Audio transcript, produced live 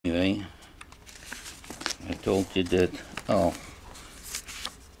Anyway, I told you that, oh,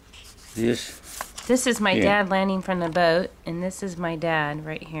 This is my dad landing from the boat, and this is my dad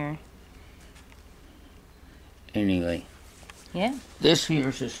right here. Anyway. Yeah. This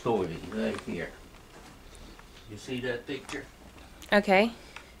here's a story right here. You see that picture? Okay.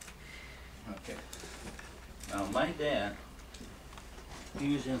 Okay. Now my dad,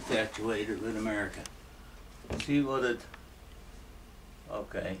 he was infatuated with America. See what it,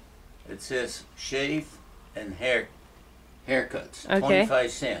 okay. It says shave and haircuts, Okay.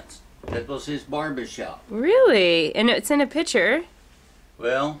 25 cents. That was his barber shop. Really? And it's in a picture?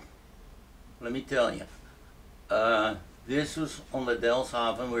 Well, let me tell you. This was on the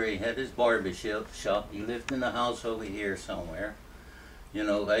Delshaven where he had his barber shop. He lived in a house over here somewhere, you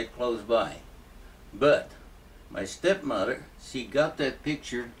know, right close by. But my stepmother, she got that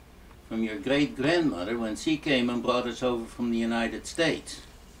picture from your great-grandmother when she came and brought us over from the United States.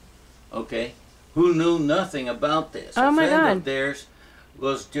 Okay? Who knew nothing about this. Oh my A friend God. of theirs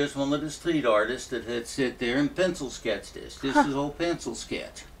was just one of the street artists that had sit there and pencil sketched this. This is all pencil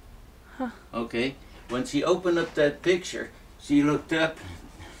sketch. Okay? When she opened up that picture, she looked up.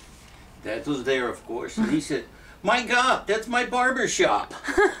 That was there, of course. And he said, "My God, that's my barber shop."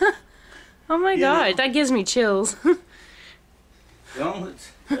 Oh my God, that gives me chills. Well,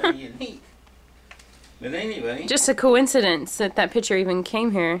 it's very unique. But anyway. Just a coincidence that that picture even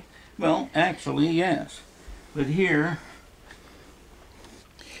came here. Well, actually, yes. But here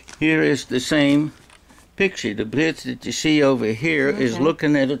is the same picture. The bridge that you see over here is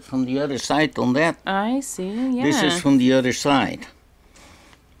looking at it from the other side on that. I see, yeah. This is from the other side.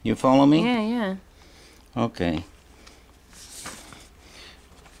 You follow me? Yeah, yeah. Okay.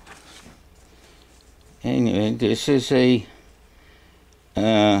 Anyway, this is a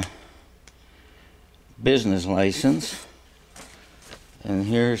business license. And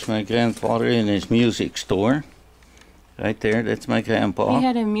here's my grandfather in his music store. Right there, that's my grandpa. He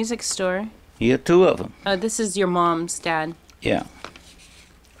had a music store. He had two of them. Oh, this is your mom's dad. Yeah.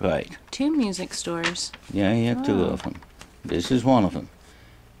 Right. Two music stores. Yeah, he had two of them. This is one of them.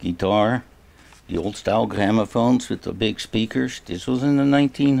 Guitar, the old style gramophones with the big speakers. This was in the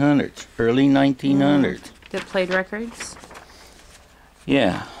 1900s, early 1900s. That played records?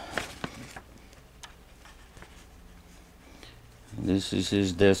 Yeah. This is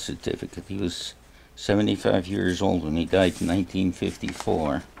his death certificate. He was 75 years old when he died in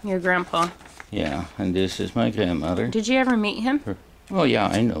 1954. Your grandpa. Yeah, and this is my grandmother. Did you ever meet him? Oh, yeah,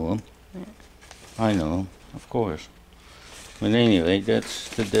 I know him. Yeah. I know him, of course. But anyway, that's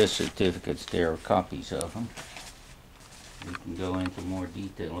the death certificates. There are copies of them. We can go into more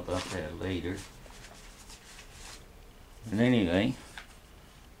detail about that later. But anyway,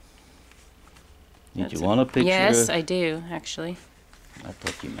 did you want a picture? Yes, I do, actually. I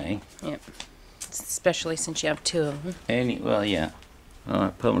thought you may. Yep. Especially since you have two of them. Well, yeah. Well, I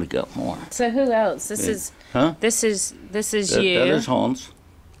probably got more. So who else? This is. Huh? This is you. That is Hans.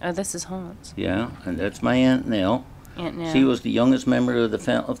 Oh, this is Hans. Yeah, and that's my Aunt Nell. Aunt Nell. She was the youngest member of the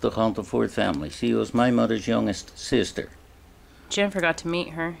Gantelvoort family. She was my mother's youngest sister. Jennifer got to meet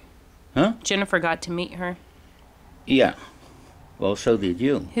her. Huh? Jennifer got to meet her. Yeah. Well, so did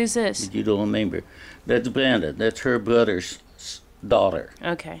you. Who's this? Did you don't remember? That's Brenda. That's her brother's daughter.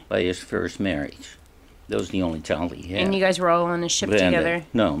 Okay. By his first marriage. That was the only child he had. And you guys were all on the ship Brenda. together?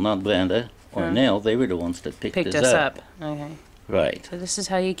 No, not Brenda or Nell. They were the ones that picked us up. Okay. Right. So this is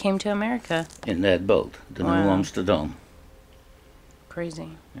how you came to America. In that boat, the New Amsterdam. Crazy.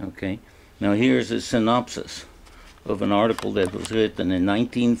 Okay. Now here's a synopsis of an article that was written in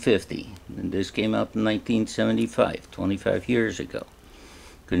 1950. And this came out in 1975, 25 years ago.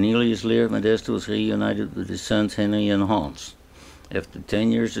 Cornelius Leer Modesto was reunited with his sons Henry and Hans. After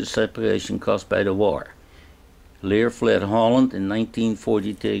 10 years of separation caused by the war, Leer fled Holland in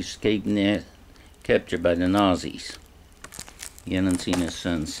 1940 to escape capture by the Nazis. He hadn't seen his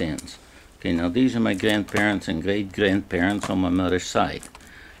son since. Okay, now these are my grandparents and great-grandparents on my mother's side.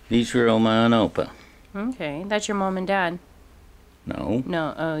 These were Oma and Opa. Okay, that's your mom and dad. No.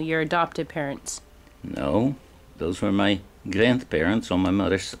 No, oh, your adopted parents. No, those were my grandparents on my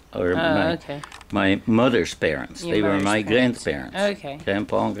mother's, or okay. my mother's parents. Your they were mother's my parents. grandparents. Okay.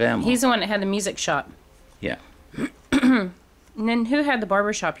 Grandpa and Grandma. He's the one that had the music shop. Yeah. And then who had the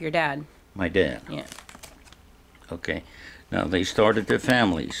barber shop? Your dad? My dad. Yeah. Okay. Now they started their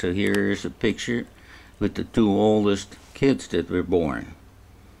family. So here's a picture with the two oldest kids that were born.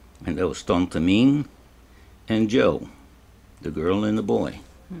 And that was Tante Mien and Joe, the girl and the boy.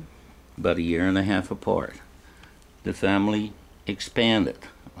 About a year and a half apart. The family expanded,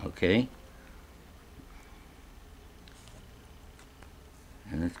 okay?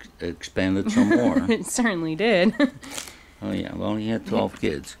 And it expanded some more. It certainly did. Oh, yeah. Well, he had 12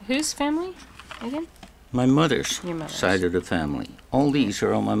 kids. Whose family again? My mother's Your mother's. side of the family. All these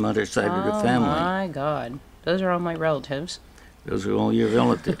are on my mother's side of the family. Oh, my God. Those are all my relatives. Those are all your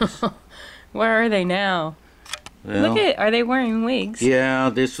relatives. Where are they now? Well, Are they wearing wigs? yeah,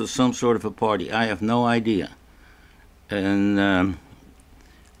 this was some sort of a party. I have no idea. And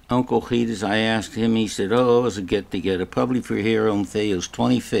Uncle Gides, I asked him, he said, oh, it was a get-together, probably for Hero Theo's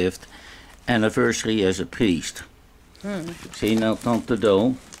 25th anniversary as a priest. See, now Tante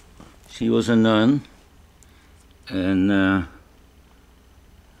Do, she was a nun. And, oh,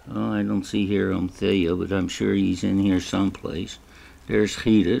 I don't see Hero Theo, but I'm sure he's in here someplace. There's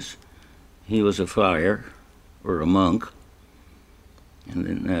Gides. He was a friar, or a monk. And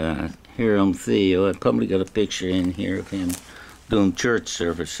then Hero Theo, I probably got a picture in here of him doing church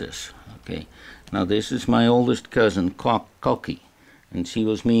services. Okay, now this is my oldest cousin, Cocky, and she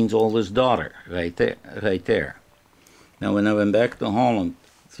was Mean's oldest daughter, right there. Now when I went back to Holland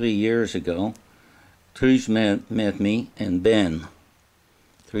 3 years ago, Truus met me and Ben.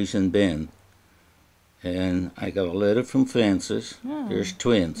 Truus and Ben. And I got a letter from Francis. Oh. There's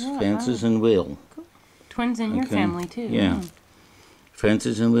twins, Yeah, Francis wow. and Will. Cool. Twins in your Okay. family too. Yeah. Oh.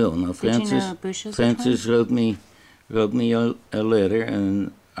 Francis and Will. Now Did you Francis, know Bush is a Francis wrote me a letter,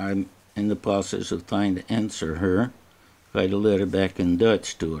 and I'm in the process of trying to answer her. Write a letter back in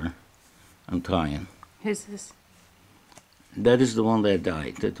Dutch to her. I'm trying. Who's this? That is the one that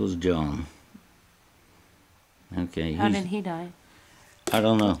died. That was John. Okay. How did he die? I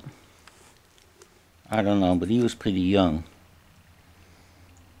don't know. I don't know, but he was pretty young.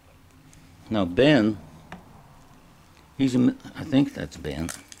 Now Ben, I think that's Ben.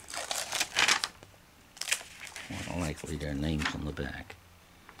 More than likely their names on the back.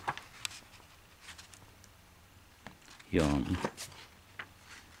 Jan.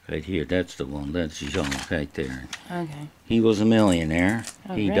 Right here, that's the one. That's Jan right there. Okay. He was a millionaire.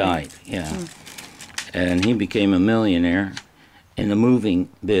 Oh, He really? died, yeah. And he became a millionaire in the moving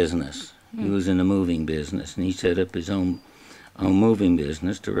business. He was in the moving business, and he set up his own moving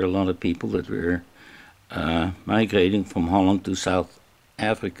business. There were a lot of people that were migrating from Holland to South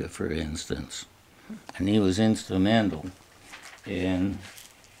Africa, for instance. And he was instrumental in,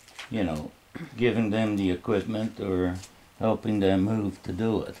 you know, giving them the equipment or helping them move to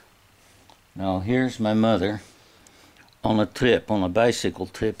do it. Now here's my mother on a trip, on a bicycle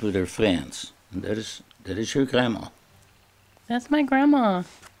trip with her friends. And that is her grandma. That's my grandma.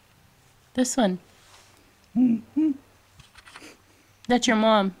 This one. Mm-hmm. That's your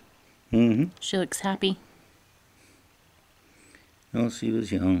mom. Mm-hmm. She looks happy. Well, she was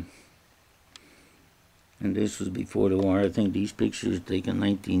young. And this was before the war. I think these pictures were taken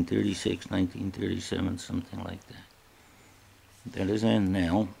 1936, 1937, something like that. That is in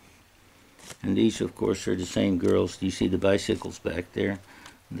now. And these, of course, are the same girls. Do you see the bicycles back there?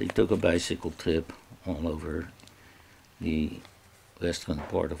 They took a bicycle trip all over the western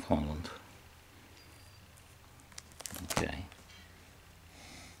part of Holland. Okay.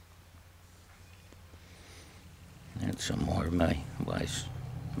 And some more of my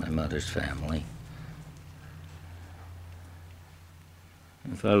mother's family.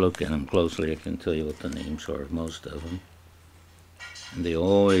 If I look at them closely, I can tell you what the names are of most of them. And they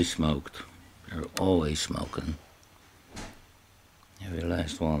always smoked. They're always smoking. Every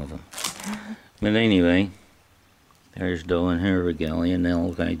last one of them. But anyway, there's Doe and her regalia,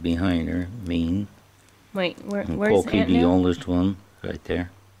 Nell right behind her, Mean. Wait, And where's Corky, Aunt the now? oldest one, right there.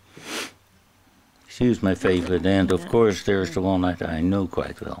 She was my favorite, and of course there's the one that I know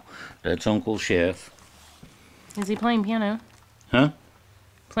quite well. That's Uncle Chef. Is he playing piano? Huh?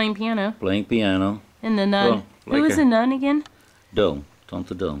 Playing piano? Playing piano. And the nun. Well, Who like was the nun again? Doe,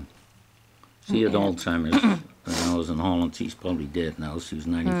 Tante Doe. She had Yeah. Alzheimer's when I was in Holland. She's probably dead now. She was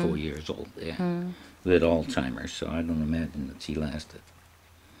 94 years old. Yeah, with Alzheimer's, so I don't imagine that she lasted.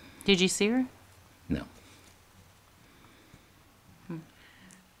 Did you see her? No.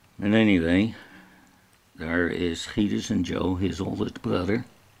 And anyway, there is Gides and Joe, his oldest brother,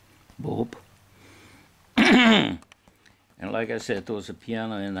 Bob. And like I said, there was a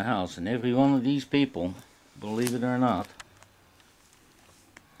piano in the house, and every one of these people, believe it or not,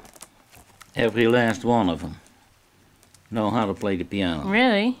 every last one of them know how to play the piano.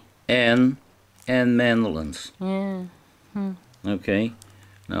 Really? And mandolins. Yeah. Okay.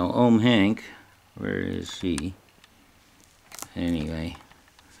 Now, Hank, where is he? Anyway.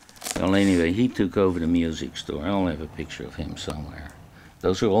 Well, anyway, he took over the music store. I'll have a picture of him somewhere.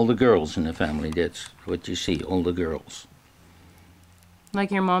 Those are all the girls in the family. That's what you see, all the girls.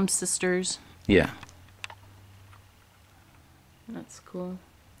 Like your mom's sisters? Yeah. That's cool.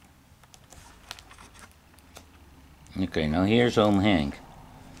 Okay, now here's old Hank.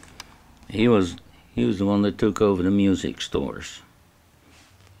 He was the one that took over the music stores.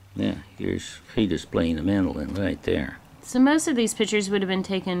 Yeah, here's Rita's playing the mandolin right there. So most of these pictures would have been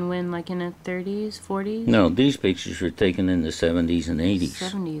taken when, like in the 30s, 40s? No, these pictures were taken in the 70s and 80s.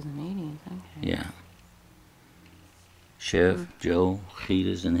 70s and 80s, okay. Yeah. Chev, Joe,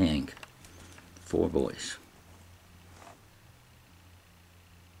 Rita's, and Hank. 4 boys.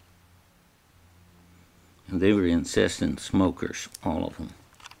 And they were incessant smokers, all of them.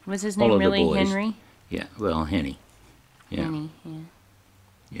 Was his All name of the really boys. Henry? Yeah, well, Henny. Yeah. Henny, yeah.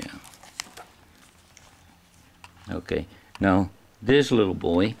 Yeah. Okay. Now, this little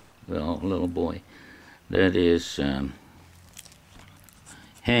boy, that is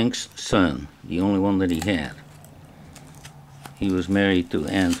Hank's son, the only one that he had. He was married to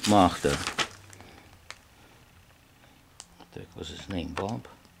Aunt Magda. That was his name, Bob?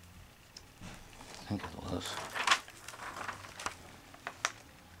 I think it was.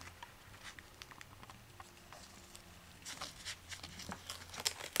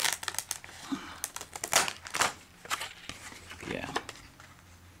 Yeah.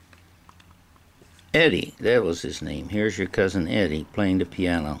 Eddie, that was his name. Here's your cousin Eddie playing the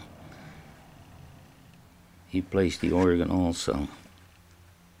piano. He plays the organ also.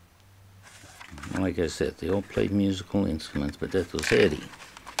 Like I said, they all played musical instruments, but that was Eddie.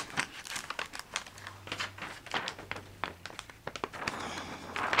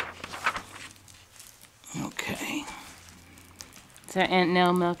 Okay. Is that Aunt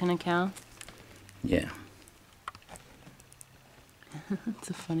Nell milking a cow? Yeah. It's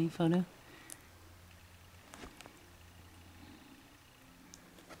a funny photo.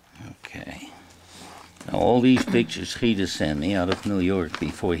 Okay. Now all these pictures Rita sent me out of New York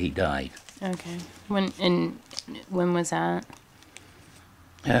before he died. Okay. When was that?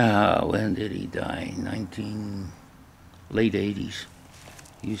 When did he die? Late 80s.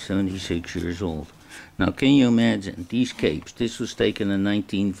 He was 76 years old. Now, can you imagine these capes? This was taken in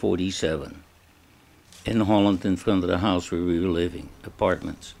 1947 in Holland in front of the house where we were living,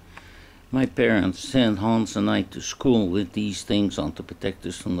 apartments. My parents sent Hans and I to school with these things on to protect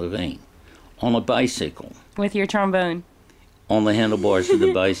us from the rain. On a bicycle. With your trombone? On the handlebars of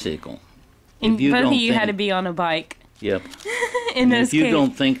the bicycle. And both of you had to be on a bike. Yep. In those if you capes.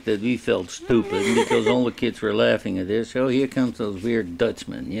 don't think that we felt stupid because all the kids were laughing at this, oh, here comes those weird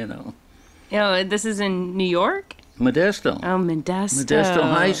Dutchmen, you know. Oh, this is in New York? Modesto. Oh, Modesto. Modesto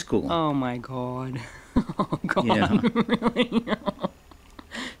High School. Oh, my God. Oh, God. Yeah. Really?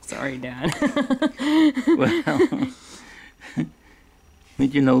 Sorry, Dad. Well,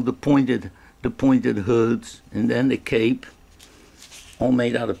 but you know, the pointed hoods and then the cape, all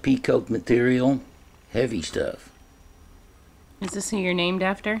made out of peacoat material, heavy stuff. Is this who you're named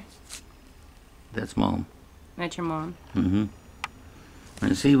after? That's Mom. That's your mom. Mm-hmm.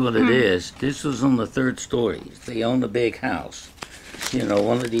 And see what it is. This was on the 3rd story. They own a big house. You know,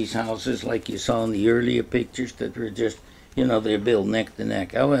 one of these houses like you saw in the earlier pictures that were just, you know, they're built neck to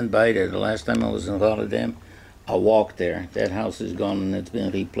neck. I went by there the last time I was in Rotterdam. I walked there. That house is gone and it's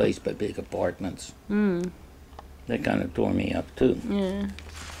been replaced by big apartments. That kind of tore me up too. Yeah.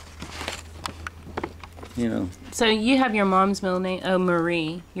 You know. So you have your mom's middle name? Oh,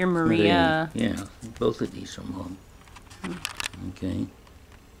 Marie. You're Maria. Yeah, both of these are Mom. Okay.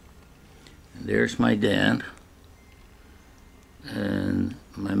 And there's my dad. And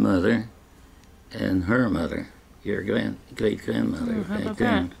my mother. And her mother. Your great-grandmother. How about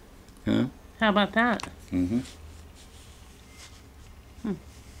there. that? Huh? How about that? Mm-hmm.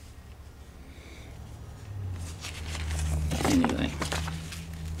 Anyway.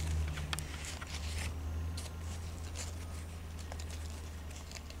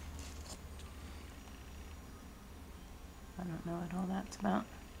 I don't know what all that's about.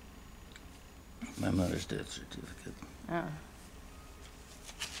 My mother's death certificate. Oh.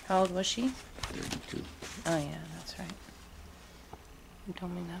 How old was she? 32. Oh, yeah, that's right. You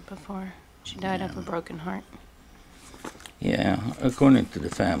told me that before. She died of a broken heart. Yeah, according to the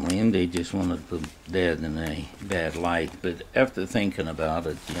family, and they just wanted to put Dad in a bad light. But after thinking about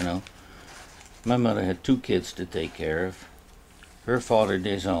it, you know, my mother had 2 kids to take care of. Her father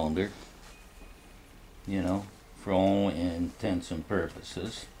disowned her, you know, for all intents and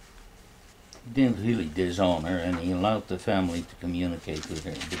purposes. He didn't really disown her, and he allowed the family to communicate with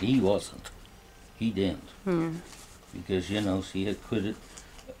her, but he wasn't. He didn't. Because, you know, she had quitted.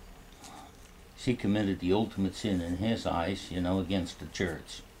 She committed the ultimate sin in his eyes, you know, against the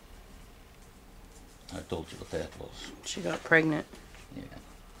church. I told you what that was. She got pregnant. Yeah.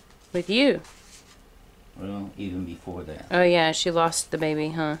 With you? Well, even before that. Oh yeah, she lost the baby,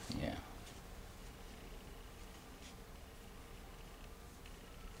 huh? Yeah.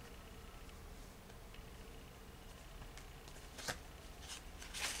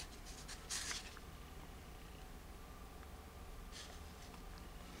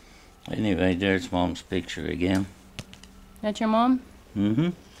 Anyway, there's Mom's picture again. That's your mom? Mm-hmm.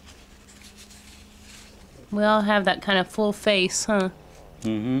 We all have that kind of full face, huh?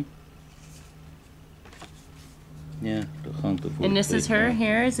 Mm-hmm. Yeah, the Hunter. And this is her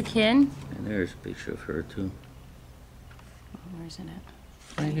here as a kid? And there's a picture of her too. where's it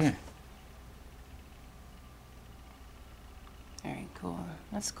at? Right here. Very cool.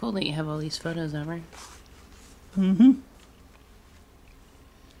 That's cool that you have all these photos of her. Mm-hmm.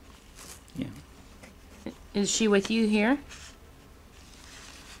 Yeah. Is she with you here?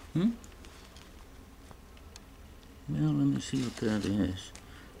 Hmm? Well, let me see what that is.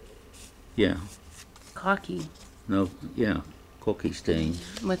 Yeah. Cocky. No, yeah. Cookie Stains.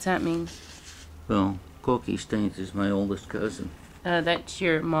 What's that mean? Well, Cookie Stains is my oldest cousin. That's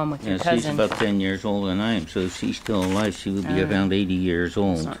your mom with your Yeah, cousin. she's about 10 years older than I am, so if she's still alive, she would be around 80 years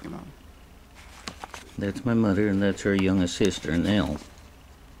old. That's not your mom. That's my mother, and that's her youngest sister, Nell.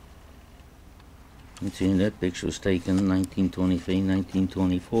 And see, that picture was taken in 1923,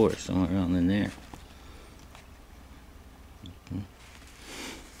 1924, somewhere around in there.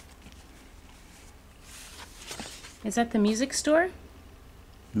 Is that the music store?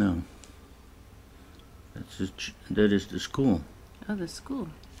 No. That is the school. Oh, the school.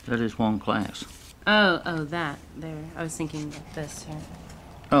 That is one class. Oh, that. There. I was thinking of this here.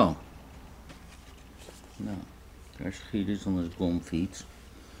 Oh. No. There's Gieters on his bloemfiets.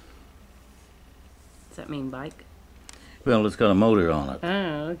 Does that mean bike? Well, it's got a motor on it.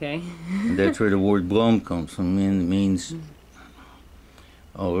 Oh, okay. And that's where the word bloem comes from. It means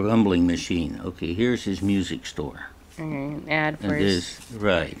a rumbling machine. Okay, here's his music store. Okay, ad for And his... this,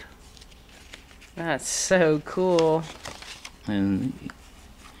 right. That's so cool. And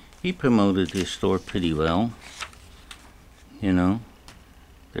he promoted his store pretty well. You know,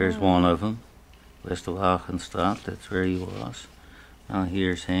 there's one of them. Westerwagenstraat, that's where he was. Now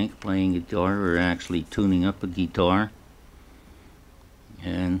here's Hank playing guitar, or actually tuning up a guitar.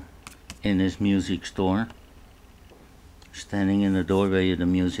 And in his music store. Standing in the doorway of the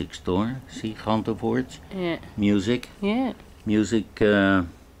music store. See, Gantenvoorts? Yeah. Music. Yeah. Music, well,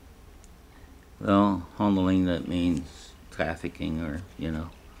 handling, that means trafficking, or, you know.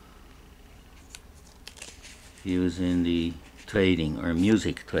 He was in the trading, or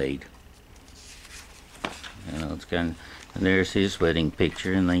music trade. You know, it's kind of, and there's his wedding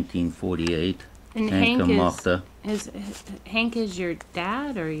picture in 1948. And Hank and Magda. Hank is your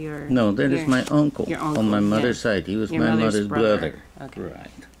dad or your... No, that is my uncle. Your uncle, on my mother's yeah. side. He was Your my mother's mother's brother. Okay.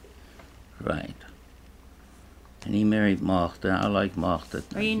 Right. Right. And he married Magda. I like Magda.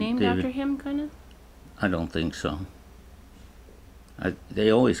 Are you named after him, kind of? I don't think so.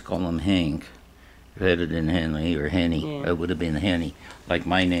 They always call him Hank rather than Henry or Henny. Yeah. It would have been Henny. Like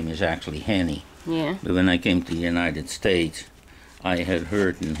my name is actually Henny. Yeah. But when I came to the United States, I had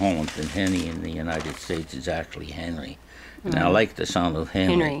heard in Holland that Henny in the United States is actually Henry. And I like the sound of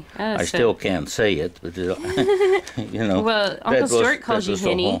Henry. Oh, I still can't say it, but you know. Well, Uncle Stuart calls you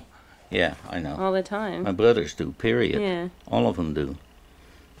Henny. Yeah, I know. All the time. My brothers do, period. Yeah. All of them do.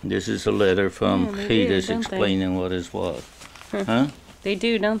 This is a letter from Gieters explaining what his was. Huh? They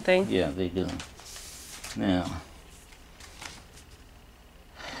do, don't they? Yeah, they do. Now,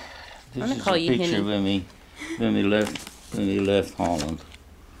 this is a picture when we left Holland.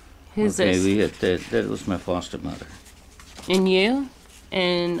 Who's this? We had that was my foster mother. And you?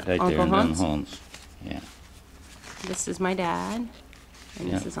 And Right Uncle there, Hans? and Hans. Yeah. This is my dad. And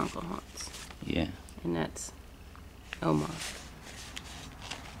this is Uncle Hans. Yeah. And that's Oma.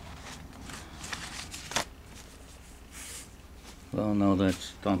 Well, no,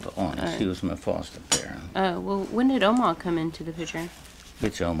 that's Tante Anne. She was my foster parent. Oh, well, when did Oma come into the picture?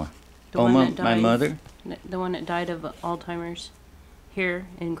 Which Oma? The Oma, one that died, my mother? The one that died of Alzheimer's here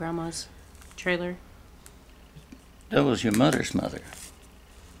in Grandma's trailer? That was your mother's mother.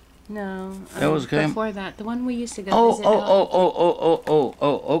 No. That was before that. The one we used to go visit.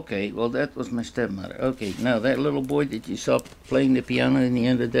 Okay. Well, that was my stepmother. Okay, now that little boy that you saw playing the piano in the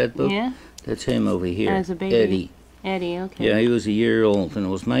end of that book? Yeah. That's him over here. As a baby. Eddie. Eddie, okay. Yeah, he was a year old, and it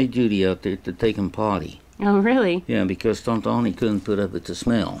was my duty out there to take him potty. Oh, really? Yeah, because Tante Annie couldn't put up with the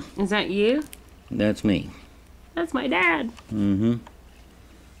smell. Is that you? That's me. That's my dad. Mm-hmm.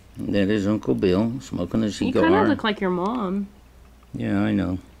 That is Uncle Bill, smoking a cigar. You kind of look like your mom. Yeah, I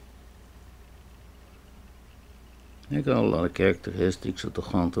know. I got a lot of characteristics of the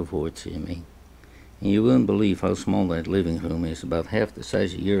Gantenvoorts in me. You wouldn't believe how small that living room is. About half the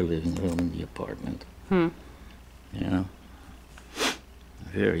size of your living room in the apartment. Yeah.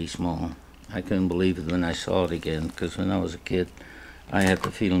 Very small. I couldn't believe it when I saw it again, because when I was a kid, I had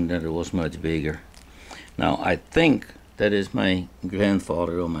the feeling that it was much bigger. Now, I think that is my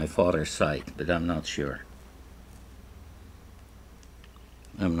grandfather on my father's side, but I'm not sure.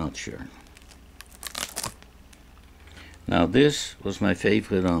 I'm not sure. Now, this was my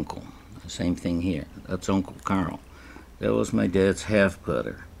favorite uncle. Same thing here. That's Uncle Carl. That was my dad's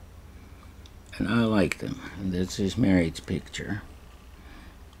half-brother. And I liked him. And that's his marriage picture.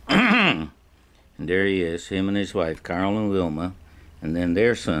 And there he is, him and his wife, Carl and Wilma, and then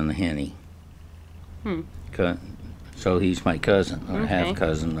their son, Henny. So he's my cousin, or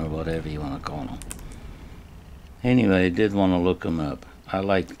half-cousin, or whatever you want to call him. Anyway, I did want to look him up. I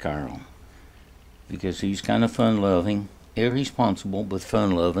liked Carl, because he's kind of fun-loving, irresponsible, but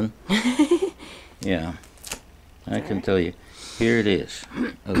fun-loving. Yeah, I can tell you. Here it is.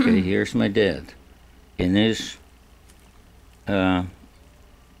 Okay, here's my dad in his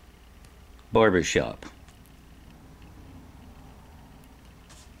barber shop.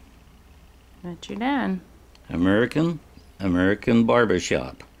 That's your dad. American barber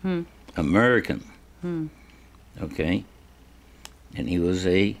shop. American. Okay, and he was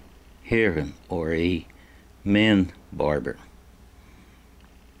a heron, or a men barber.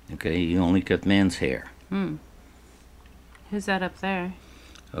 Okay, you only cut men's hair. Who's that up there?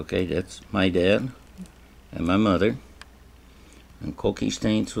 Okay, that's my dad and my mother. And Cokie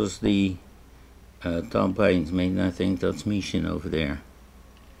Staines was the Tom Biden's maid, and I think that's Mishin over there.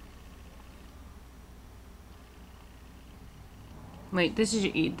 Wait, this is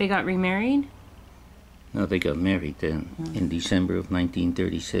they got remarried? No, they got married then in December of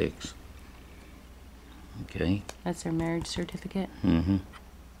 1936. Okay. That's their marriage certificate?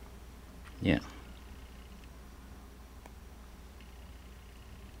 Yeah.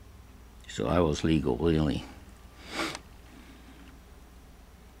 So I was legal, really.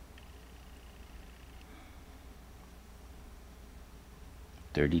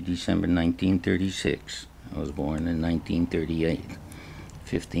 December 1936. I was born in 1938.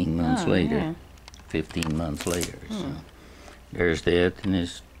 15 months later. Yeah. 15 months later. So there's Dad in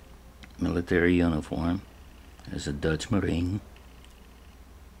his military uniform as a Dutch Marine.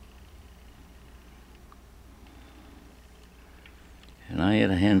 And I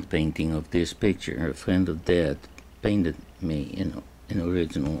had a hand painting of this picture. A friend of Dad painted me in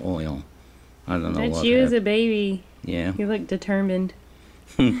original oil. I don't know what That's you as a baby. Yeah. You look determined.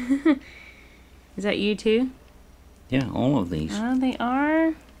 Is that you too? Yeah, all of these. Oh, they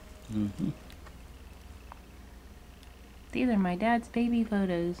are? These are my dad's baby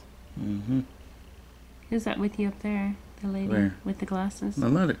photos. Who's that with you up there? The lady Where? with the glasses? My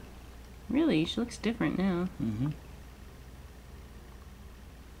mother. Really? She looks different now.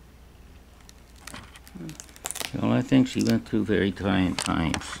 Well, I think she went through very trying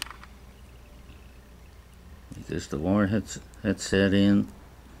times. Because the war had set in.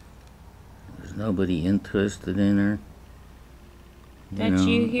 There's nobody interested in her. That's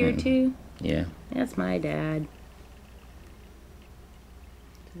you here too? Yeah. That's my dad.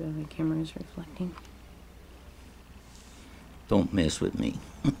 The camera is reflecting. Don't mess with me.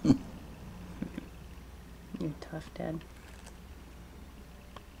 You're tough, Dad.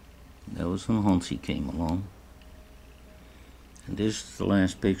 That was when Hansie came along. And this is the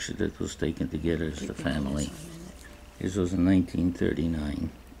last picture that was taken together as the family. This was in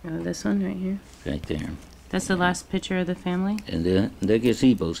 1939. Oh, this one right here. Right there. That's the last picture of the family? And the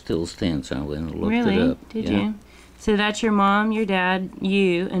gazebo still stands. I went and looked Really? it up. Did you? So that's your mom, your dad,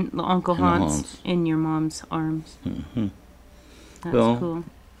 you, and Uncle Hans, in your mom's arms. That's Well, cool.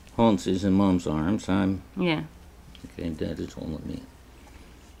 Hans is in Mom's arms. I'm... Yeah. Okay, Dad is holding me.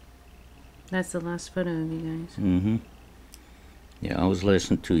 That's the last photo of you guys. Yeah, I was less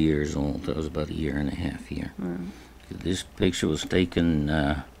than 2 years old. I was about a year and a half here. This picture was taken,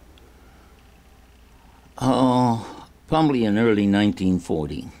 probably in early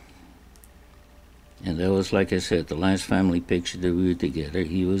 1940. And that was, like I said, the last family picture that we were together.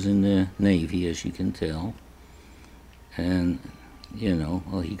 He was in the Navy, as you can tell. And, you know,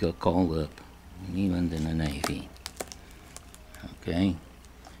 well, he got called up. And he went in the Navy. Okay?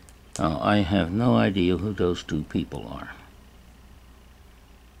 Now, I have no idea who those two people are.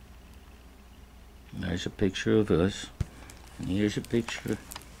 There's a picture of us, and here's a picture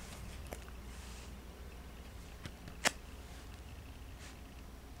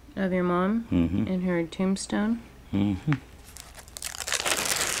Of your mom in her tombstone?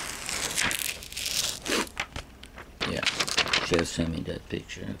 Yeah, Jeff sent me that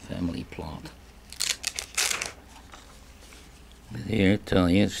picture, a family plot. But here, tell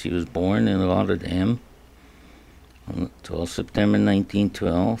you, she was born in Rotterdam on 12 September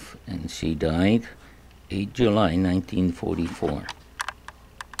 1912, and she died 8 July 1944.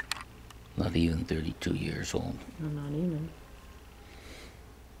 Not even 32 years old. No, not even.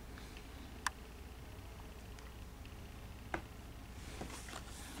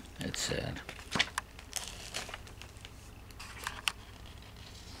 That's sad.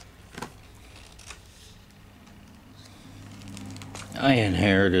 I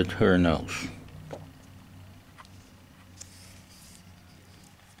inherited her nose.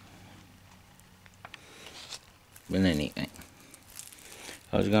 But anyway,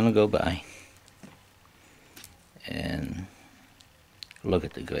 I was gonna go by and look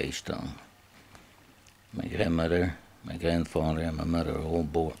at the gravestone. My grandmother, my grandfather, and my mother are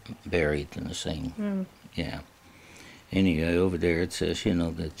all buried in the same. Yeah. Anyway, over there it says, you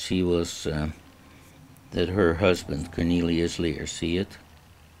know, that she was, that her husband, Cornelius Leer, see it?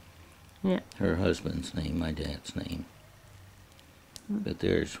 Yeah. Her husband's name, my dad's name. But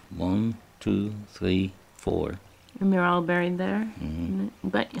there's 1, 2, 3, 4. And they're all buried there? Mm-hmm.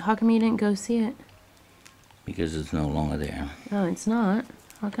 But how come you didn't go see it? Because it's no longer there. Oh, it's not?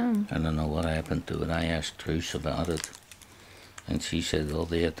 How come? I don't know what happened to it. I asked Truce about it. And she said, well,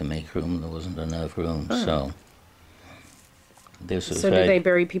 they had to make room. There wasn't enough room, so... This is So do they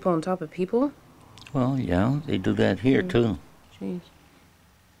bury people on top of people? Well, yeah, they do that here, too. Jeez.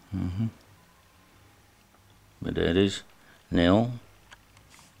 But that is Nell,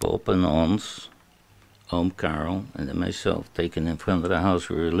 Bob and Hans, Oom Karel, and then myself taken in front of the house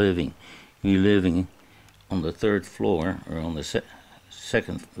we were living. We were living on the 3rd floor, or on the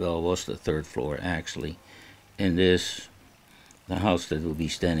second, well, it was the 3rd floor, actually, in this, the house that will be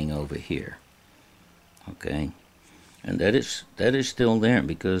standing over here. Okay? And that is still there,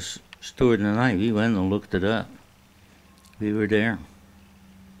 because Stuart and I, we went and looked it up. We were there.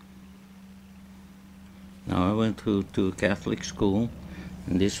 Now, I went to a Catholic school,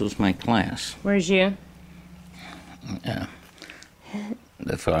 and this was my class. Where's you?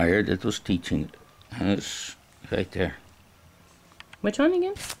 The friar that was teaching us right there. Which one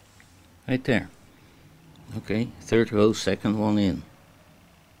again? Right there. Okay, 3rd row, 2nd one in.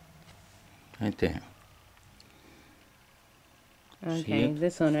 Right there. Okay,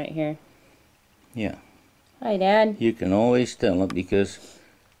 this one right here. Yeah. Hi, Dad. You can always tell it because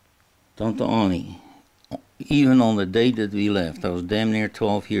Tante Annie, even on the day that we left, I was damn near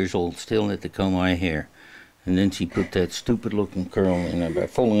 12 years old, still had to comb my hair. And then she put that stupid looking curl in there by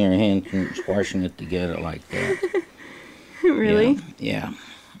folding her hand and squashing it together like that. Really? Yeah.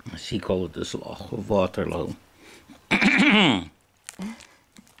 She called it the Slag of Waterloo.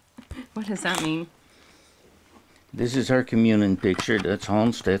 What does that mean? This is our communion picture. That's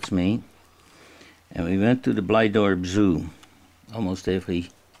Hans, that's me. And we went to the Blijdorp Zoo almost every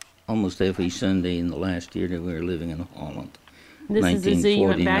Sunday in the last year that we were living in Holland. This is the zoo you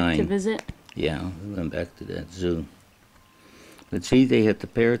went back to visit? Yeah, we went back to that zoo. But see, they had the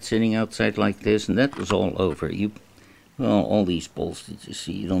parrot sitting outside like this, and that was all over. Well, all these poles that you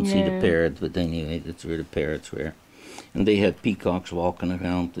see, you don't see the parrot, but anyway, that's where the parrots were. And they had peacocks walking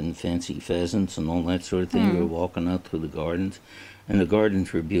around and fancy pheasants and all that sort of thing. We were walking out through the gardens, and the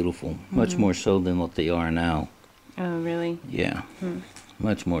gardens were beautiful, much more so than what they are now. Oh, really? Yeah,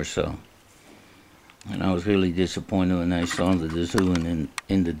 much more so. And I was really disappointed when I saw the zoo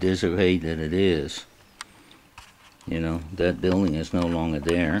in the disarray that it is. You know, that building is no longer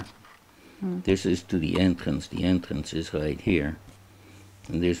there. This is to the entrance. The entrance is right here.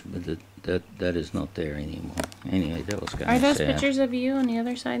 And that is not there anymore. Anyway, that was kind of sad. Are those pictures of you on the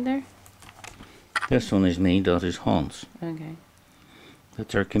other side there? This one is me, that is Hans. Okay.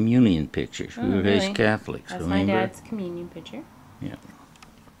 That's our communion pictures. We were raised Catholics, that's remember? My dad's communion picture. Yeah.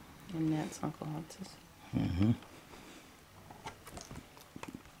 And that's Uncle Hans's.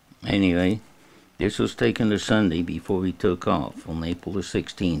 Anyway, this was taken the Sunday before we took off, on April the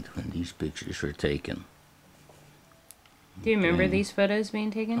 16th, when these pictures were taken. Do you remember these photos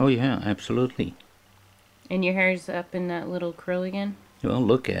being taken? Oh, yeah, absolutely. And your hair's up in that little curl again? Well,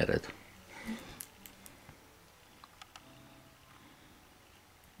 look at it.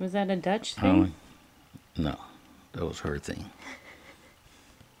 Was that a Dutch thing? No, that was her thing.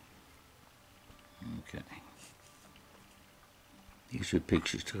 Okay. These are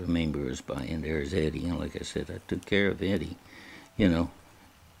pictures to remember us by, and there's Eddie. And like I said, I took care of Eddie. You know.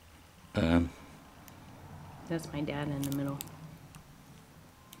 That's my dad in the middle.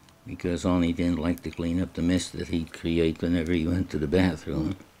 Because Annie didn't like to clean up the mess that he'd create whenever he went to the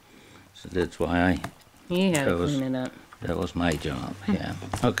bathroom. So that's why You had to clean it up. That was my job, yeah.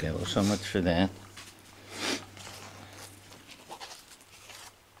 Okay, well, so much for that.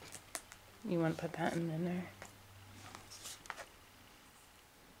 You want to put that in there?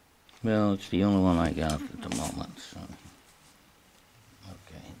 Well, it's the only one I got at the moment, so.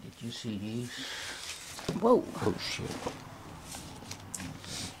 Okay, did you see these? Whoa. Oh, shit.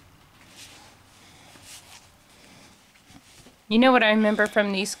 You know what I remember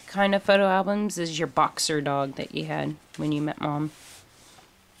from these kind of photo albums is your boxer dog that you had when you met Mom.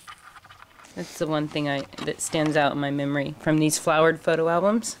 That's the one thing that stands out in my memory from these flowered photo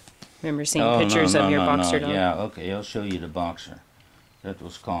albums. Remember seeing pictures of your boxer dog? Yeah, okay, I'll show you the boxer. That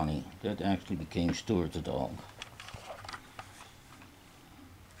was Connie. That actually became Stuart the dog.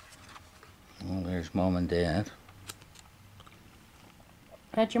 Well, there's Mom and Dad.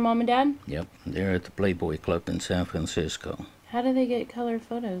 That's your mom and dad? Yep, they're at the Playboy Club in San Francisco. How do they get color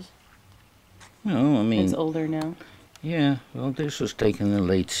photos? No, I mean... It's older now. Yeah, well, this was taken in the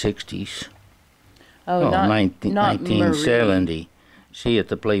late 60s. Oh, not 1970. Marie. See, at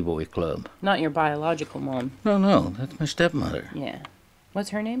the Playboy Club. Not your biological mom. No, that's my stepmother. Yeah. What's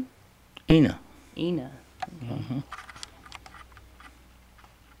her name? Ina. Ina. Okay.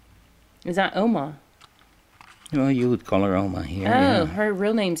 Is that Oma? Well, you would call her Oma here. Oh, yeah. her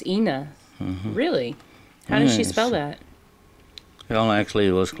real name's Ina. Really? How does she spell that? Well, actually,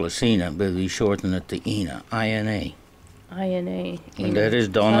 it was Clasina, but we shortened it to Ina. I-N-A. I-N-A. And that is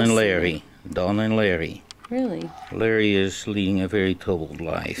Don and Larry. Don and Larry. Really? Larry is leading a very troubled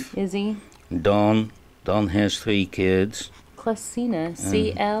life. Is he? Don has 3 kids. Clasina.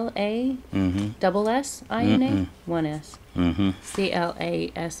 C-L-A? Double S-I-N-A? 1 S.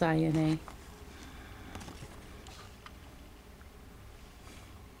 C-L-A-S-I-N-A.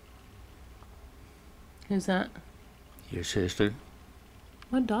 Who's that? Your sister.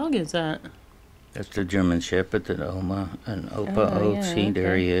 What dog is that? That's the German Shepherd that Oma and Opa owned. Yeah, See,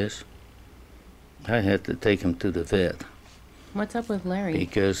 there okay. he is. I had to take him to the vet. What's up with Larry?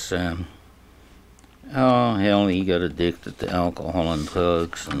 Because, oh, hell, he got addicted to alcohol and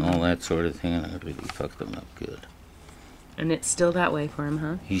drugs and all that sort of thing, and it really fucked him up good. And it's still that way for him,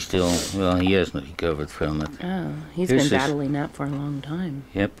 huh? He's still, well, he hasn't recovered from it. Oh, he's This been is- battling that for a long time.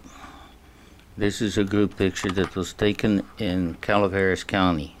 Yep. This is a group picture that was taken in Calaveras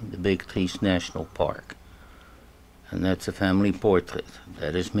County, the Big Trees National Park. And that's a family portrait.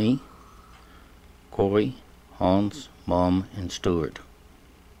 That is me, Corey, Hans, Mom, and Stuart.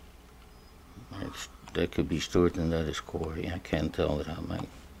 That could be Stuart and that is Corey. I can't tell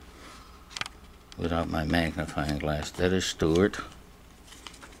without my magnifying glass. That is Stuart.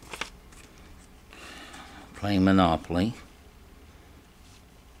 Playing Monopoly.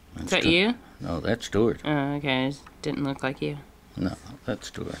 Is that you? No, that's Stuart. Oh, okay. It didn't look like you. No, that's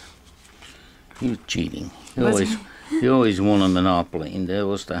Stuart. He was cheating. Was He always won a Monopoly, and that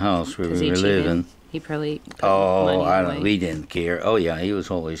was the house where Is we he were cheating? living. He probably put Oh, money I away. don't. We didn't care. Oh yeah, he was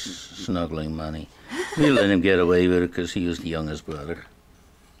always snuggling money. We let him get away with it because he was the youngest brother.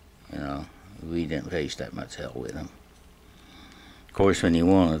 You know, we didn't raise that much hell with him. Of course, when he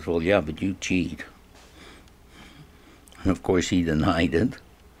won it, well, yeah, but you cheat. And of course, he denied it.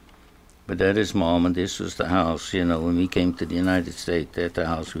 But that is Mom, and this was the house, you know, when we came to the United States, that's the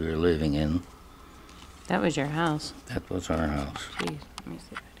house we were living in. That was your house. That was our house. Jeez, let me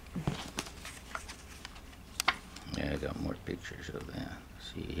see. Yeah, I got more pictures of that.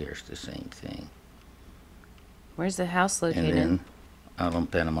 See, here's the same thing. Where's the house located? And then out on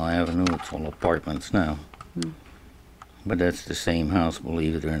Panama Avenue, it's all apartments now. But that's the same house,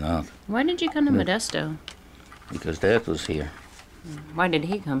 believe it or not, Why did you come to But- Modesto? because Dad was here Why did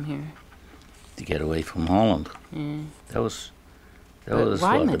he come here? to get away from Holland. Yeah. That was But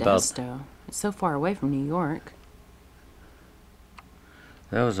why what, about Modesto? It's so far away from New York.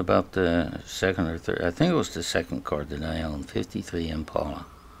 that was about the second or third. I think it was the second car that I owned, '53 Impala.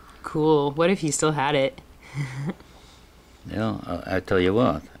 Cool. What if you still had it? You know, I tell you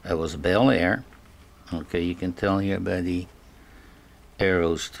what, I was Bel Air. Okay, you can tell here by the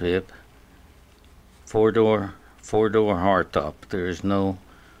arrow strip. Four-door hardtop. There is no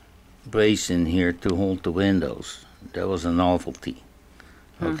brace in here to hold the windows. That was a novelty.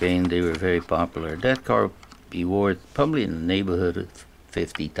 Okay, and they were very popular. That car be worth probably in the neighborhood of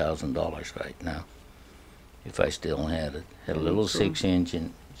 $50,000 right now, if I still had it. Had a little Cool.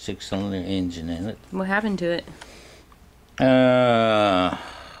 six-cylinder engine in it. What happened to it?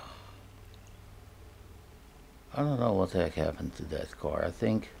 I don't know what the heck happened to that car. I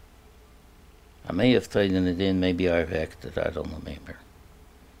think I may have traded it in. Maybe I wrecked it. I don't remember.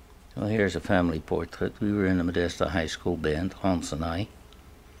 Well, here's a family portrait. We were in the Modesto High School band, Hans and I.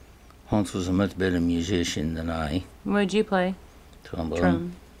 Hans was a much better musician than I. What'd you play?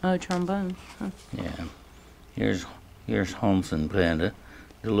 Trombone. Oh, trombone. Huh. Yeah. Here's Hans and Brenda.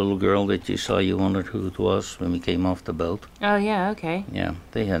 the little girl that you saw, you wondered who it was when we came off the boat. Oh, yeah, okay. Yeah,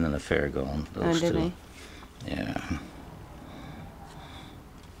 they had an affair going, those did two. they? Yeah.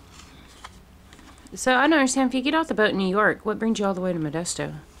 So I don't understand. If you get off the boat in New York, what brings you all the way to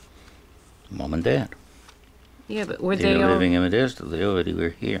Modesto? Mom and Dad. Yeah, but were They they were all... living in Modesto. They already were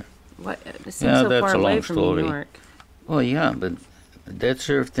here. What? It seems Yeah, so that's far a away long from story. New York. Well, yeah, but Dad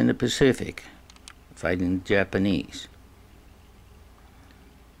served in the Pacific, fighting the Japanese.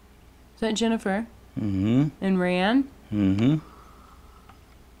 Is that Jennifer? Mm-hmm. And Rayanne? Mm-hmm.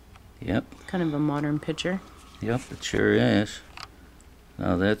 Yep. Kind of a modern picture. Yep, it sure is.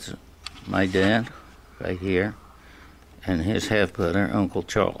 Now that's my dad, right here, and his half-brother, Uncle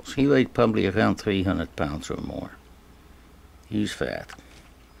Charles. He weighed probably around 300 pounds or more. He's fat.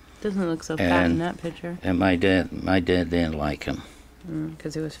 Doesn't look so fat in that picture. And my dad didn't like him.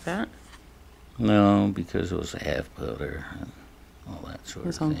 Because he was fat? No, because it was a half-brother and all that sort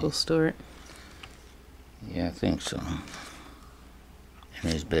His of thing. Uncle Stuart. Yeah, I think so.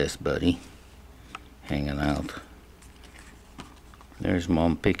 And his best buddy, hanging out. There's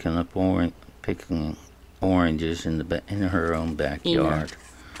Mom picking oranges in her own backyard.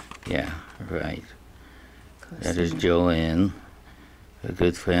 Yeah, right. That is Joanne, a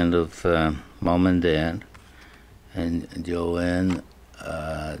good friend of Mom and Dad, and Joanne,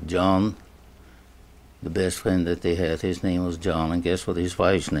 John, the best friend that they had. His name was John, and guess what his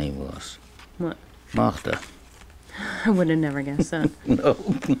wife's name was? What? Martha. I would have never guessed that. No.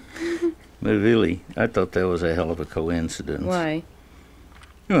 But really, I thought that was a hell of a coincidence. Why?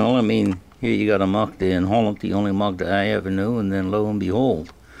 Well, I mean, here you got a Magda in Holland, the only Magda I ever knew, and then lo and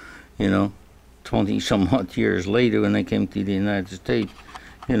behold, 20-some-odd years later when I came to the United States,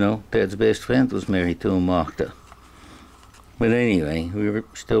 Dad's best friend was married to a Magda. But anyway, we were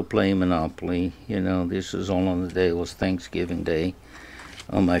still playing Monopoly. This was all on the day, it was Thanksgiving Day.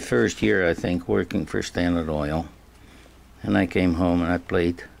 On my first year, I think, working for Standard Oil. And I came home and I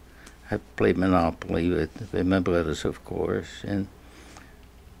played Monopoly with my brothers, of course, and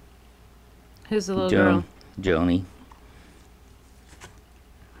who's the little girl? Joni.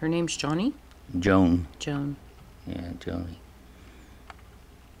 Her name's Johnny? Joan. Joan. Yeah, Joni.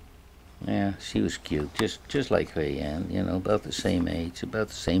 Yeah, she was cute, just like Rayanne, about the same age, about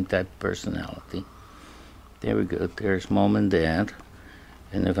the same type of personality. There we go. There's Mom and Dad.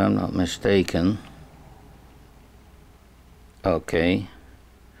 And if I'm not mistaken, okay,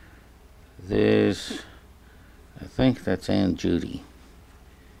 I think that's Aunt Judy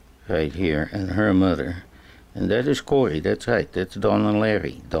right here, and her mother. And that is Corey, that's right, that's Don and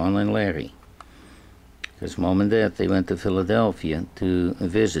Larry. Because Mom and Dad, they went to Philadelphia to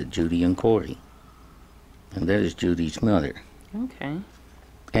visit Judy and Corey. And that is Judy's mother. Okay.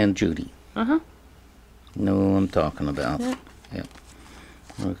 And Judy. Uh-huh. Know who I'm talking about. Yep. Yep.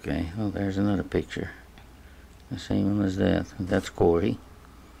 Okay, well, there's another picture. The same one as that. That's Corey.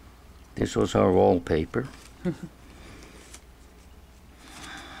 This was our wallpaper.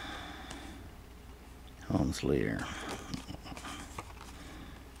 Hans Leer.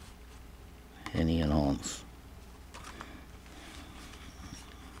 Henny and Hans.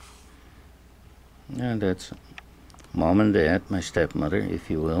 And that's Mom and Dad, my stepmother, if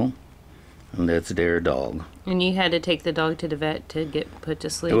you will. And that's their dog. And you had to take the dog to the vet to get put to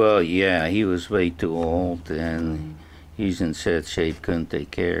sleep? Well, yeah, he was way too old, and he's in sad shape, couldn't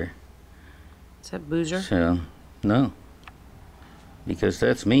take care. Is that Boozer? So, no. Because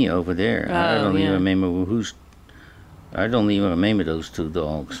that's me over there. Oh, I don't yeah. even remember I don't even remember those two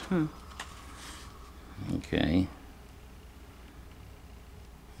dogs. Okay.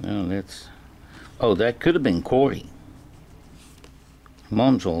 Well, that could have been Corey.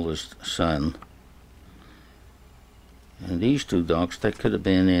 Mom's oldest son. And these two dogs, that could have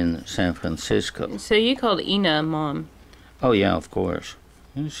been in San Francisco. So you called Ina Mom. Oh, yeah, of course.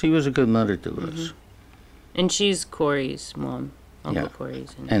 She was a good mother to us. And she's Corey's mom. Uncle Yeah.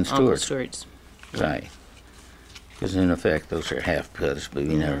 Corey's. And Uncle Stuart's. Stuart's. Right. Because in effect, those are half-brothers, but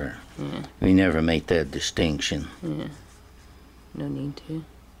we never made that distinction. Yeah. No need to.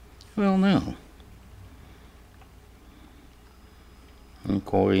 Well, no. And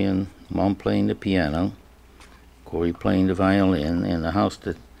Corey and Mom playing the piano, Corey playing the violin in the house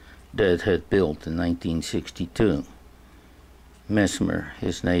that Dad had built in 1962. Mesmer,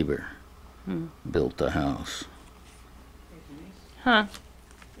 his neighbor, built the house. Huh.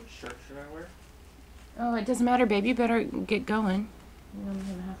 What shirt should I wear? Oh, it doesn't matter, babe. You better get going. We only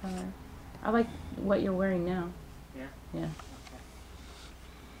have a half hour. I like what you're wearing now. Yeah? Yeah.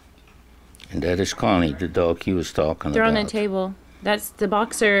 And that is Connie, the dog he was talking They're about. on the table. That's the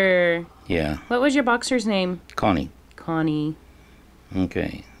boxer. Yeah, What was your boxer's name? Connie. Connie.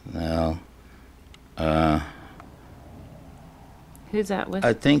 Okay, now, Who's that with?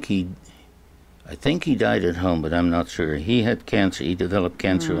 I think he died at home, but I'm not sure. He had cancer. He developed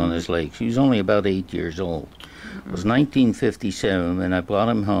cancer on his legs. He was only about 8 years old. It was 1957 when I brought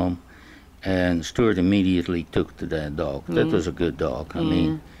him home, and Stuart immediately took to that dog. That was a good dog. I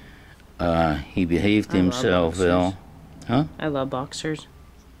mean, he behaved himself well. Huh? I love boxers.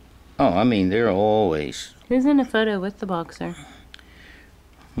 Oh, I mean, they're always... Who's in a photo with the boxer?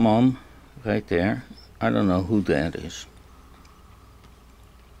 Mom, right there. I don't know who that is.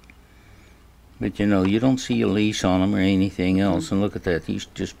 But you know, you don't see a leash on him or anything else. And look at that, he's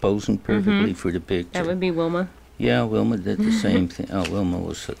just posing perfectly for the picture. That would be Wilma. Yeah, Wilma did the same thing. Oh, Wilma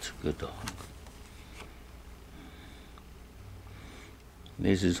was such a good dog.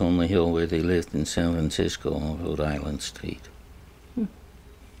 This is on the hill where they lived in San Francisco on Rhode Island Street.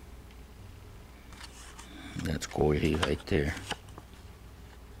 That's Corey right there.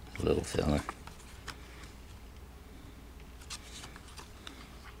 Little fella.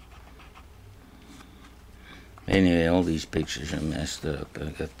 Anyway, all these pictures are messed up. I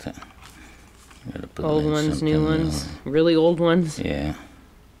gotta put Old them in ones, new something ones, else. really old ones. Yeah.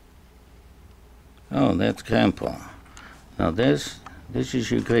 Oh, that's Grandpa. Now this is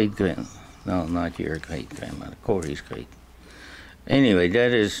your great-grand. No, not your great-grandmother. Corey's great. Anyway,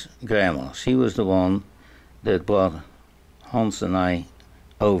 that is Grandma. She was the one that brought Hans and I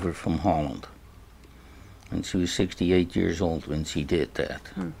over from Holland. And she was 68 years old when she did that.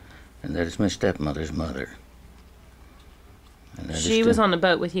 And that is my stepmother's mother. And that She is was the- on the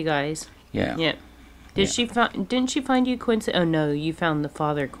boat with you guys. Yeah. Yeah. Didn't she find you Oh no, you found the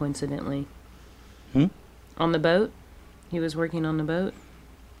father coincidentally. On the boat? He was working on the boat?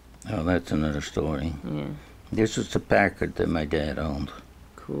 Oh, that's another story. Yeah. This was the Packard that my dad owned.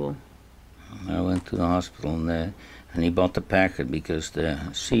 Cool. I went to the hospital and he bought the Packard because the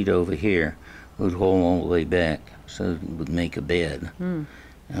seat over here would hold all the way back, so it would make a bed. And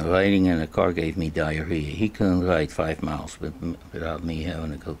riding in a car gave me diarrhea. He couldn't ride 5 miles without me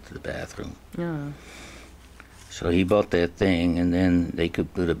having to go to the bathroom. Yeah. So he bought that thing, and then they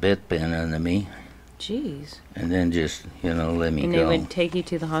could put a bedpan under me, Jeez. and then just, let me And go. they would take you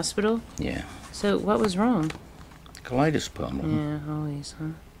to the hospital? Yeah. So what was wrong? Colitis problem. Yeah, always,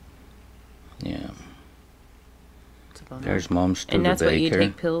 huh? Yeah. It's a bummer. There's Mom Studebaker. And that's what you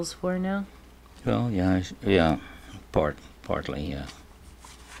take pills for now? Well, yeah, partly, yeah.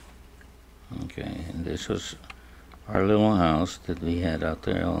 Okay, and this was our little house that we had out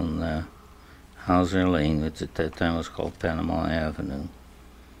there on Hauser Lane, which at that time was called Panama Avenue.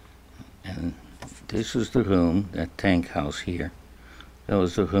 And this was the room, that tank house here. That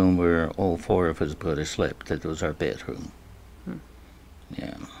was the room where all 4 of us brothers slept. That was our bedroom.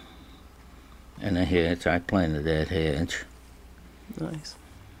 Yeah. And a hedge, I planted that hedge. Nice.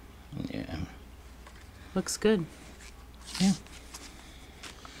 Yeah. Looks good. Yeah.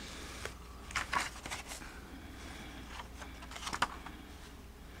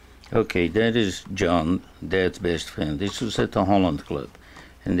 Okay, that is John, Dad's best friend. This was at the Holland Club.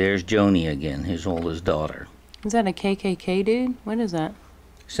 And there's Joni again, his oldest daughter. Is that a KKK dude? What is that?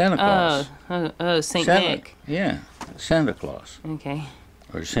 Santa Claus. Oh, Saint Santa, Nick. Yeah, Santa Claus. Okay.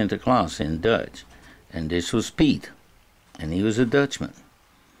 Or Santa Claus in Dutch. And this was Pete. And he was a Dutchman.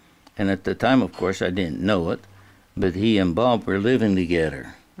 And at the time, of course, I didn't know it, but he and Bob were living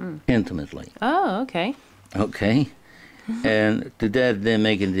together intimately. Oh, okay. Okay? And to Dad didn't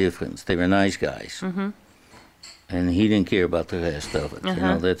make a difference. They were nice guys. And he didn't care about the rest of it.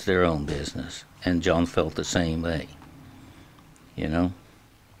 That's their own business. And John felt the same way.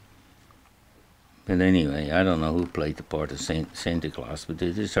 But anyway, I don't know who played the part of Santa Claus, but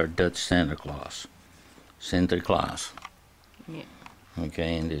this is our Dutch Santa Claus. Santa Claus. Yeah.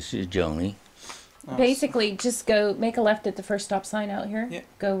 Okay, and this is Joni. Basically, just go make a left at the first stop sign out here. Yeah.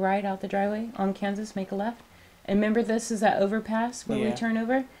 Go right out the driveway on Kansas, make a left. And remember, this is that overpass where we Yeah. turn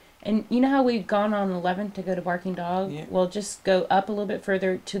over? And you know how we've gone on 11 to go to Barking Dog? Yeah. Well, just go up a little bit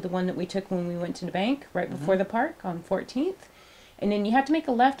further to the one that we took when we went to the bank, right before the park on 14th. And then you have to make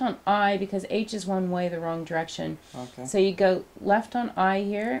a left on I because H is one way the wrong direction. Okay. So you go left on I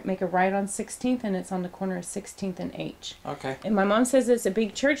here, make a right on 16th, and it's on the corner of 16th and H. Okay. And my mom says it's a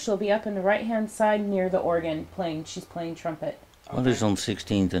big church. She'll be up in the right-hand side near the organ playing. She's playing trumpet. What is on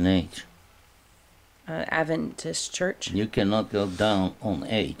 16th and H? Adventist church. You cannot go down on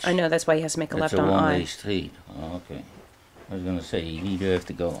H. I know, that's why he has to make a That's left a on one-way I. street. Oh, okay. I was going to say, you either have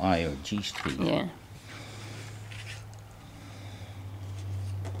to go I or G Street. Yeah.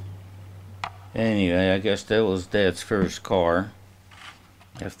 Anyway, I guess that was Dad's first car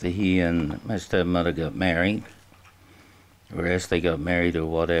after he and my stepmother got married. Whereas they got married or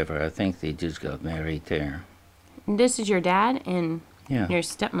whatever. I think they just got married there. This is your dad and Yeah. your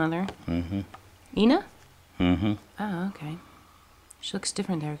stepmother. Mm-hmm. Ina? Mm-hmm. Oh, okay. She looks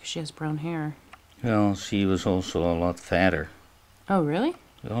different there because she has brown hair. Well, she was also a lot fatter. Oh, really?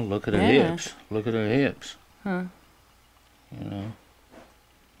 Well, look at her Yeah. hips. Look at her hips. Huh. You know.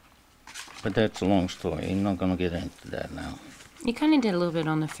 But that's a long story. I'm not going to get into that now. You kind of did a little bit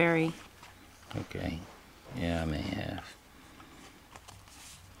on the ferry. Okay. Yeah, I may have.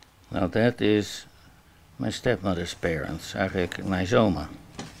 Now that is my stepmother's parents. I recognize Oma.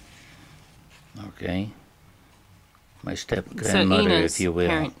 Okay. My step-grandmother, so Ina's if you will.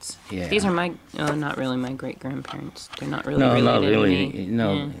 parents. Yeah. These are my, not really my great-grandparents. They're not really No, related not really. to me.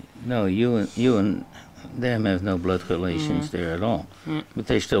 No, Yeah. no. You and them have no blood relations there at all. Yeah. But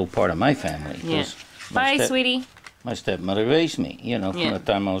they're still part of my family. Yeah. 'Cause Bye, sweetie. my stepmother raised me. You know, from Yeah.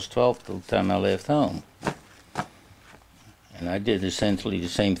 the time I was 12 till the time I left home. And I did essentially the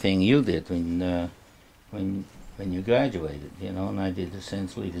same thing you did when you graduated. You know, and I did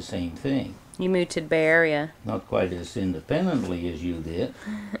essentially the same thing. You moved to the Bay Area. Not quite as independently as you did.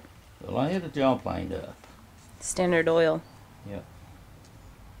 Well, I had a job lined up. Standard Oil.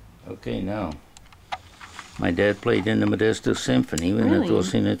 Okay, now. My dad played in the Modesto Symphony when it Really?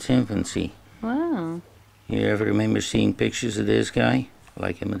 was in its infancy. Wow. You ever remember seeing pictures of this guy?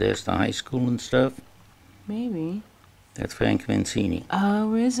 Like in Modesto High School and stuff? Maybe. That's Frank Mancini.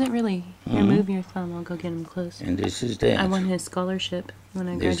 Oh, is it really? Here, Mhm. move your thumb. I'll go get him close. And this is Dad. I won his scholarship when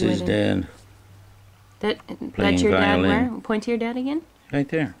I This graduated. is Dad. That's playing your dad violin. where? Point to your dad again? Right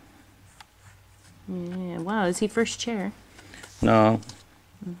there. Yeah. Wow, is he first chair? No.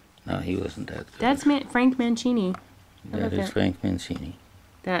 No, he wasn't that good. That's Frank Mancini. How That about is that? Frank Mancini.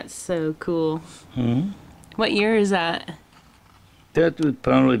 That's so cool. Hmm? What year is that? That would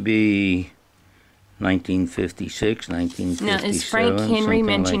probably be 1956, 1957. Now, is Frank Henry something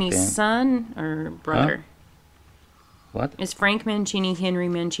Mancini's like that. son or brother? What? Is Frank Mancini Henry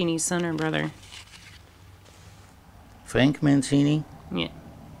Mancini's son or brother? Frank Mancini? Yeah.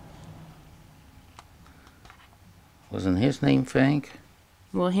 Wasn't his name Frank?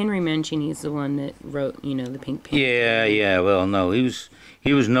 Well, Henry Mancini is the one that wrote, the Pink Panther. Yeah. Well, no,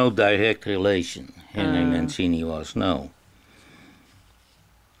 he was no direct relation. Henry Oh. Mancini was no.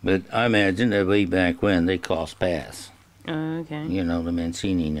 But I imagine that way back when they crossed paths. Oh, okay. You know, the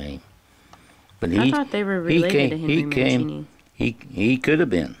Mancini name. But I thought they were related to Henry Mancini. He could have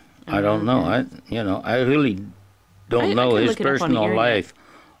been. I don't know. I really don't I know could his look it up on the personal internet. life,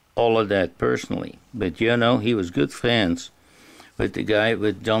 all of that personally. But he was good friends with the guy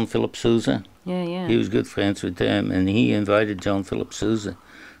with John Philip Sousa. Yeah. He was good friends with them, and he invited John Philip Sousa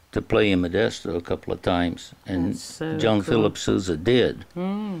to play in Modesto a couple of times, and That's so John cool. Philip Sousa did.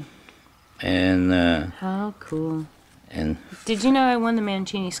 Mm, And how cool. and Did you know I won the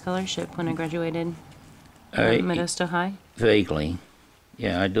Mancini Scholarship when I graduated I- Modesto High? vaguely,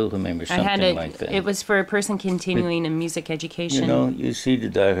 yeah, I do remember I had something like that. It was for a person continuing in music education. You know, you see the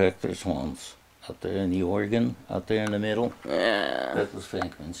director's ones out there in the organ, out there in the middle. That was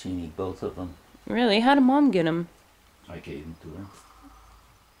Frank Mancini, both of them. Really? How did Mom get him? I gave them to her.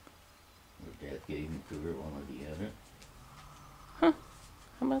 Her dad gave them to her, one or the other.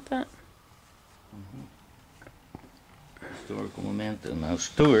 How about that? Historical memento. Now,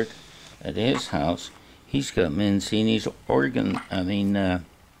 Stuart, at his house, he's got Mancini's organ,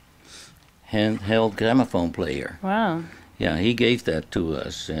 handheld gramophone player. Wow. Yeah, he gave that to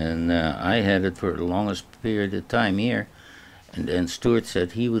us, and I had it for the longest period of time here. And then Stuart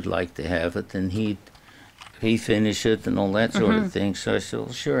said he would like to have it, and he'd finish it and all that sort of thing. So I said,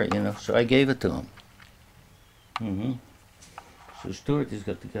 well, sure, so I gave it to him. So Stuart has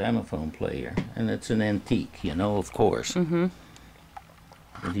got the gramophone player, and it's an antique, of course.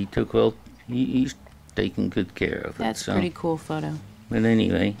 But he took, he's taking good care of it. That's so. a pretty cool photo. But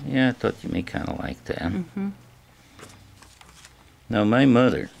anyway, yeah, I thought you may kind of like that. Now, my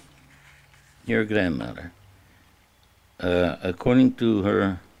mother, your grandmother, according to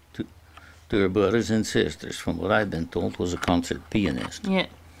her brothers and sisters, from what I've been told, was a concert pianist. Yeah.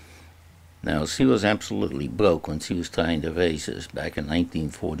 Now, she was absolutely broke when she was trying to raise us back in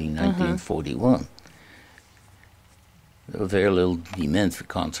 1940, 1941. There was very little demand for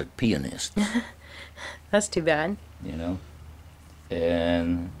concert pianists. That's too bad.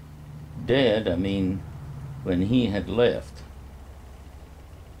 And Dad, when he had left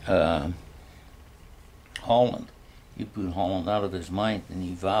Holland, he put Holland out of his mind, and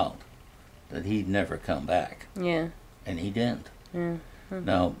he vowed that he'd never come back. Yeah. And he didn't. Yeah.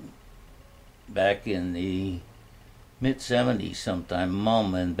 Now, back in the mid-70s sometime,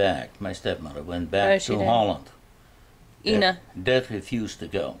 Mom went back, my stepmother went back she to did. Holland Ina. Death refused to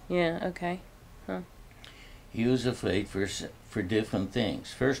go. Yeah, okay. He was afraid for different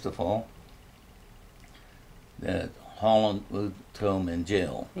things. First of all, that Holland would throw him in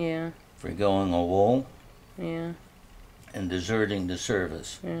jail Yeah, for going a wall yeah, and deserting the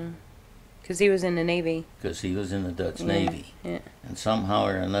service yeah. Because he was in the Navy. because he was in the Dutch Yeah, Navy. yeah. And somehow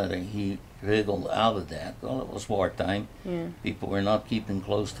or another he wriggled out of that. Well, it was wartime. Yeah. People were not keeping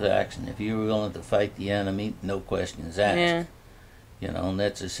close tracks, and if you were willing to fight the enemy, no questions asked. Yeah. You know, and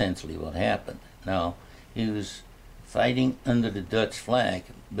that's essentially what happened. Now, he was fighting under the Dutch flag,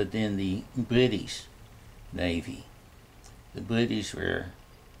 but in the British Navy. The British were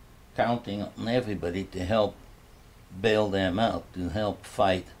counting on everybody to help bail them out, to help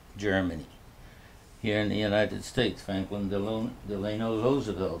fight Germany. Here in the United States, Franklin Delano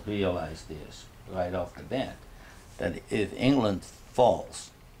Roosevelt realized this right off the bat, that if England falls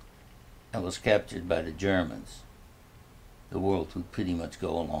and was captured by the Germans, the world would pretty much go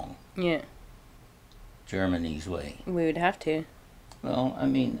along Yeah. Germany's way. We would have to. Well, I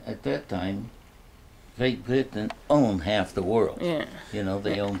mean, at that time, Great Britain owned half the world. Yeah. You know,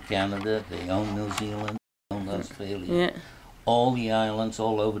 they owned Canada, they owned New Zealand, they owned Australia. Yeah. All the islands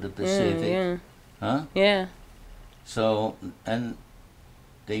all over the Pacific. Yeah. Huh? Yeah. So, and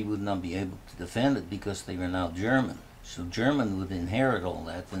they would not be able to defend it because they were now German. So German would inherit all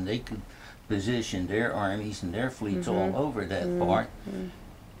that, and they could position their armies and their fleets all over that part,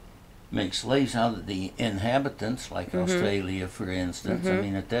 make slaves out of the inhabitants, like Australia, for instance. I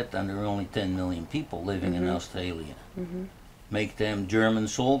mean, at that time, there were only 10 million people living in Australia. Make them German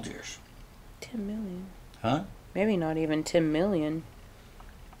soldiers. 10 million. Huh? Maybe not even 10 million.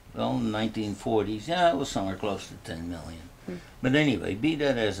 Well, in the 1940s, yeah, it was somewhere close to 10 million. But anyway, be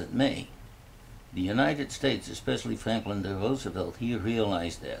that as it may, the United States, especially Franklin D. Roosevelt, he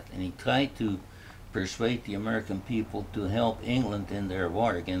realized that, and he tried to persuade the American people to help England in their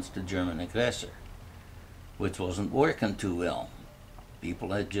war against the German aggressor, which wasn't working too well.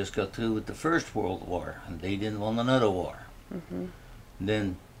 People had just got through with the First World War, and they didn't want another war.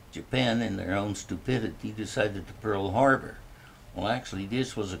 Then Japan, in their own stupidity, decided to Pearl Harbor. Well, actually,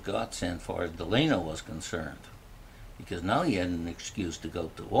 this was a godsend far as Delano was concerned, because now he had an excuse to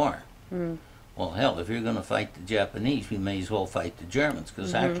go to war. Well, hell, if you're going to fight the Japanese, we may as well fight the Germans,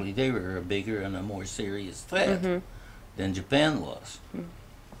 because actually they were a bigger and a more serious threat than Japan was.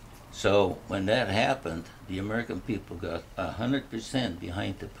 So when that happened, the American people got 100%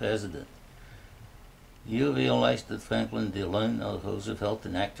 behind the president. You realize that Franklin Delano Roosevelt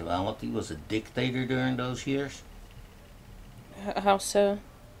in actuality was a dictator during those years? How so?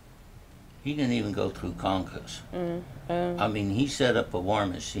 He didn't even go through Congress. I mean, he set up a war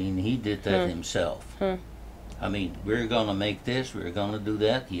machine. He did that himself. I mean, we're going to make this, we're going to do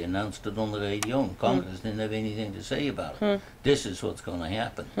that. He announced it on the radio, and Congress didn't have anything to say about it. This is what's going to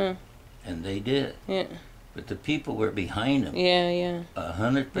happen. And they did. Yeah. But the people were behind him. Yeah, yeah.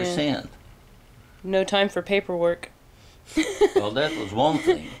 100%. No time for paperwork. Well, that was one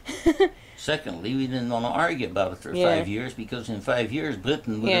thing. Secondly, we didn't want to argue about it for 5 years, because in 5 years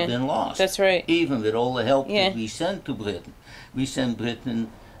Britain would have been lost. That's right. Even with all the help Yeah. that we sent to Britain. We sent Britain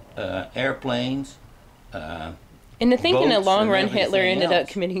airplanes. And to think in the Boats long and run, Hitler everything ended up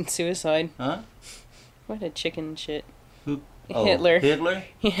else. committing suicide. Huh? What a chicken shit. Who? Oh, Hitler. Hitler?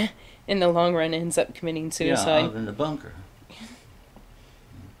 Yeah. In the long run, ends up committing Yeah, suicide. out in the bunker.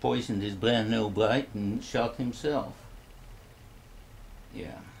 Poisoned his brand new bride and shot himself.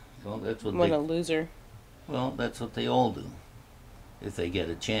 Yeah. Well, that's what What they... a loser. Well, that's what they all do, if they get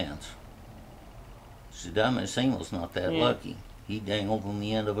a chance. Saddam Hussein was not that lucky. He dangled on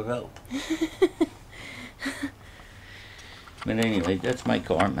the end of a rope. But anyway, that's my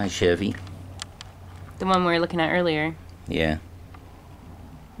car, my Chevy. The one we were looking at earlier. Yeah,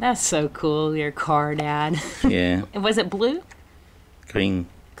 That's so cool, your car, Dad. yeah. Was it blue? Green,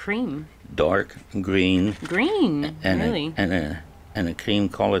 Cream. dark green, Green. and Really? and a cream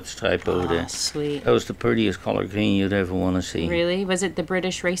colored stripe over Oh, there. sweet. That was the prettiest color green you'd ever want to see. Really? Was it the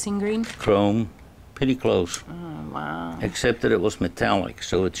British racing green? Chrome, pretty close, Oh, wow. except that it was metallic,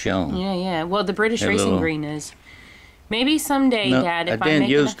 so it shone. Yeah, yeah. Well, the British A racing little- green is. Maybe someday, No, Dad, I if I didn't make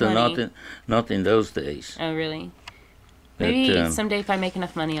used enough to, money. not in those days. Oh, really? But, Maybe someday if I make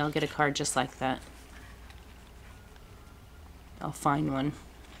enough money, I'll get a car just like that. I'll find one.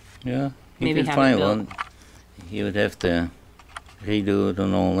 Yeah, you Maybe could have it find built. one. You would have to redo it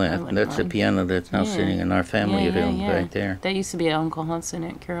and all that. wouldn't That's the mind. piano that's now Yeah. sitting in our family room right there. That used to be at Uncle Hudson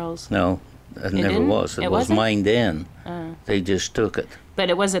at Carol's. No, that never didn't? was. It It was wasn't? mine then. Oh. They just took it. But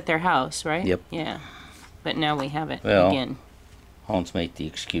it was at their house, right? Yep. Yeah. But now we have it Well, again. Hans made the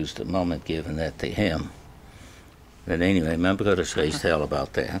excuse that Mom had given that to him. But anyway, my brothers raised hell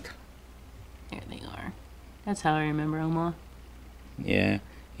about that. There they are. That's how I remember Oma. Yeah.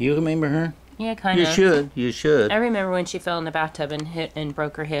 You remember her? Yeah, kind of. You should. I remember when she fell in the bathtub and hit and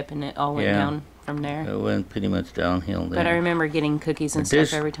broke her hip, and it all went down from there. It went pretty much downhill there. But I remember getting cookies and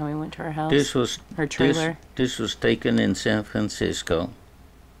stuff every time we went to her house. This was her trailer. This was taken in San Francisco.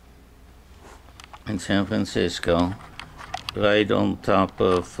 In San Francisco, right on top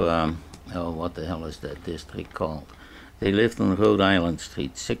of what the hell is that district called? They lived on Rhode Island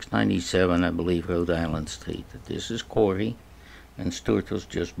Street, 697, I believe, Rhode Island Street. This is Corey, and Stuart was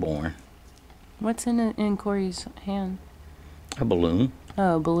just born. What's in Corey's hand? A balloon.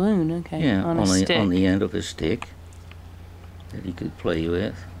 Oh, a balloon. Okay. Yeah, on a stick. On the end of a stick that he could play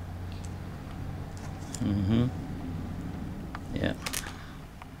with. Yeah.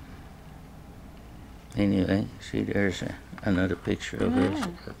 Anyway, see, there's another picture of us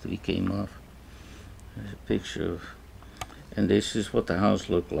that we came off. There's a picture of, and this is what the house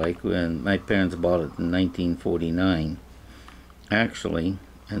looked like when my parents bought it in 1949. Actually,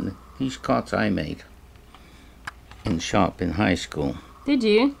 and these cots I made in shop in high school. Did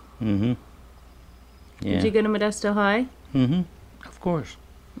you? Yeah. Did you go to Modesto High? Of course.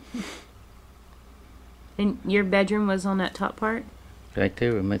 And your bedroom was on that top part? Right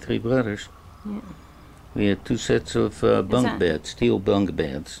there with my three brothers. Yeah. We had 2 sets of bunk beds, steel bunk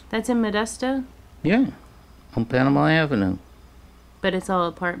beds. That's in Modesto? Yeah, on Panama Avenue. But it's all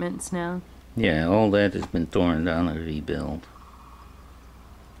apartments now? Yeah, all that has been torn down and rebuilt.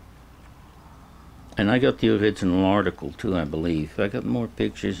 And I got the original article too, I believe. I got more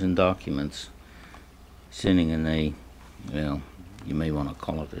pictures and documents sitting in a, well, you may want to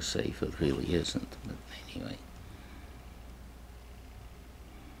call it a safe, it really isn't, but anyway.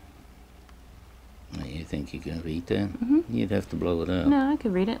 You think you can read that? You'd have to blow it up. No, I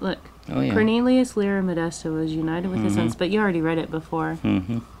could read it. Look. Oh, yeah. Cornelius Leer of Modesto was united with his sons, but you already read it before.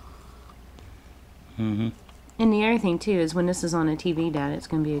 And the other thing, too, is when this is on a TV, Dad, it's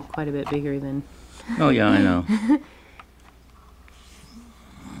going to be quite a bit bigger than... Oh, yeah, I know.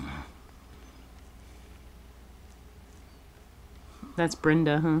 That's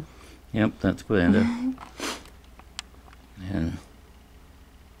Brenda, huh? Yep, that's Brenda. And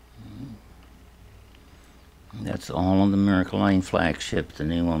that's all on the Miracle Line flagship, the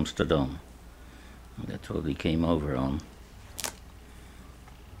New Amsterdam. That's what we came over on.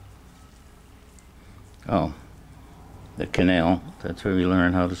 Oh, the canal. That's where we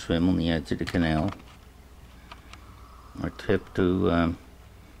learned how to swim on the edge of the canal. Our trip to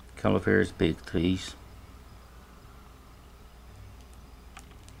Calaveras Big Trees.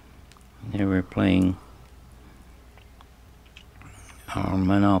 They were playing our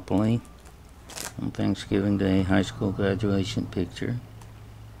Monopoly on Thanksgiving Day, high school graduation picture.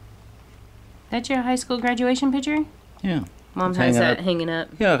 That's your high school graduation picture? Yeah. Mom has that hanging up.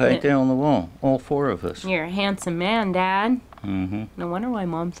 Yeah, right there on the wall. All 4 of us. You're a handsome man, Dad. No wonder why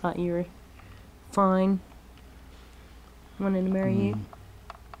Mom thought you were fine. Wanted to marry you.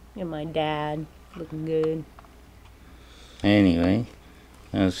 You're my dad. Looking good. Anyway,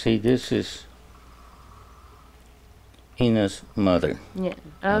 now see, this is Ina's mother. Yeah.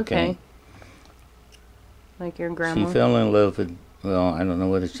 Okay. Like your grandma. She fell in love with, well, I don't know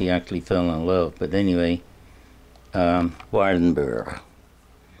whether she actually fell in love, but anyway, Waardenburg.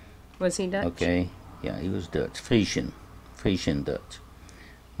 Was he Dutch? Okay, yeah, he was Dutch, Frisian Dutch.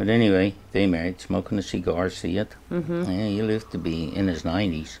 But anyway, they married, smoking a cigar, see it? Yeah, he lived to be in his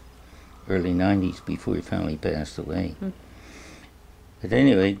 90s, early 90s, before he finally passed away. But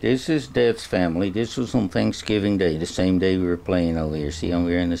anyway, this is Dad's family. This was on Thanksgiving Day, the same day we were playing over here. See, I'm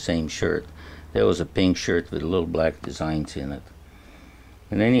wearing the same shirt. That was a pink shirt with little black designs in it.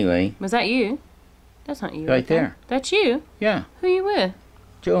 But anyway... Was that you? That's not you. Right there. That's you? Yeah. Who you with?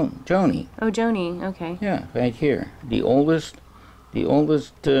 Joni. Oh, Joni. Okay. Yeah, right here. The oldest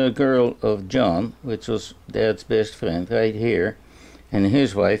girl of John, which was Dad's best friend, right here. And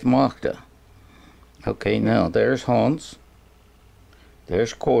his wife, Magda. Okay, now there's Hans.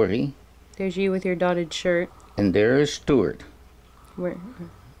 There's Corey. There's you with your dotted shirt. And there is Stuart. Where?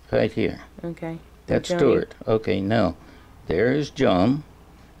 Right here. Okay. That's Johnny. Stuart. Okay, now, there is John,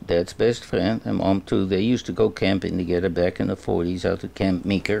 Dad's best friend, and Mom too. They used to go camping together back in the 40s out at Camp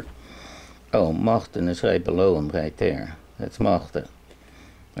Meeker. Oh, Martin is right below him, right there. That's Martin.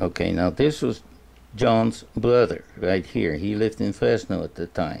 Okay, now this was John's brother, right here. He lived in Fresno at the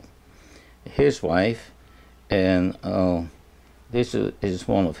time. His wife, and this is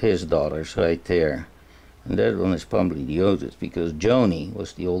one of his daughters right there. And that one is probably the oldest, because Joni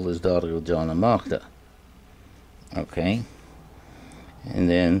was the oldest daughter of John and Magda. Okay? And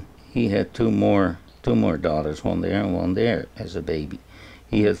then he had 2 more two more daughters, one there and one there as a baby.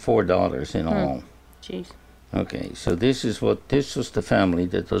 He had 4 daughters in all. Jeez. Okay, so this was the family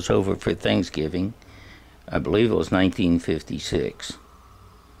that was over for Thanksgiving. I believe it was 1956.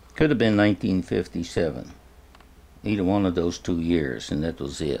 Could have been 1957. Either one of those 2 years, and that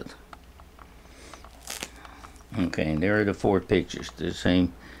was it. Okay, and there are the 4 pictures. The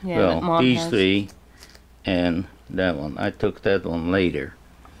same. Yeah, well, these 3 and that one. I took that one later,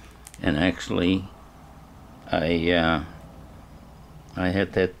 and actually, I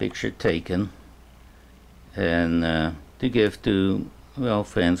had that picture taken, and to give to, well,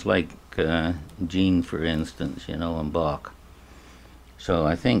 friends like Jean, for instance, you know, and Bach. So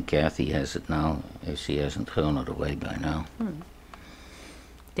I think Kathy has it now, if she hasn't thrown it away by now.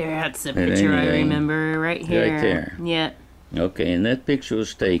 That's the picture I remember right here. Right there. Yeah. Okay, and that picture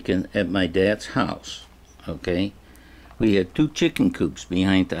was taken at my dad's house. Okay, we had 2 chicken coops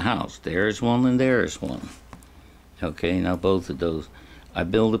behind the house. There's one and there's one. Okay, now both of those. I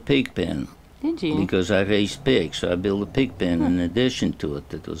built a pig pen. Did you? Because I raised pigs, so I built a pig pen in addition to it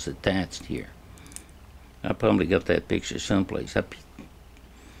that was attached here. I probably got that picture someplace.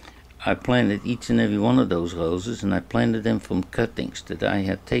 I planted each and every one of those roses, and I planted them from cuttings that I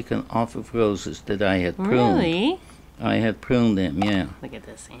had taken off of roses that I had pruned. Really? I had pruned them, yeah. Look at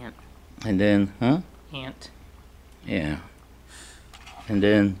this ant. And then, Ant. Yeah. And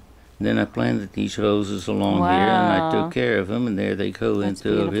then I planted these roses along here, and I took care of them, and there they go That's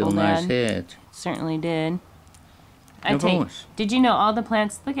into a real beautiful, nice Dad. hedge. Certainly did. Of course. Did you know all the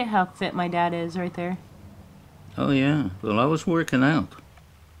plants? Look at how fit my dad is right there. Oh yeah. Well, I was working out.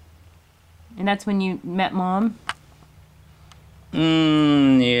 And that's when you met Mom?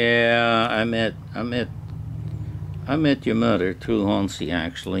 Yeah. I met your mother through Hansi,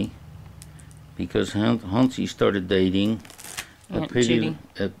 actually, because Hansi started dating a pretty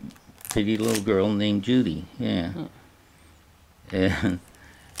little girl named Judy. Yeah. And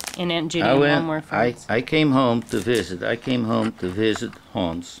Aunt Judy and Mom were friends. I came home to visit. I came home to visit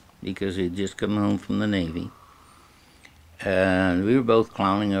Hans because he had just come home from the Navy. And we were both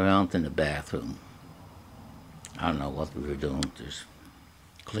clowning around in the bathroom. I don't know what we were doing, just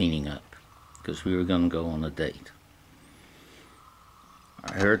cleaning up, because we were going to go on a date.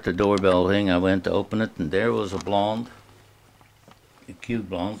 I heard the doorbell ring. I went to open it, and there was a blonde, a cute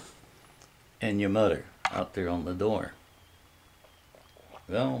blonde, and your mother out there on the door.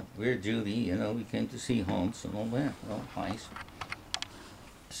 Well, we're Judy, you know, we came to see Hans and all that. Well, nice.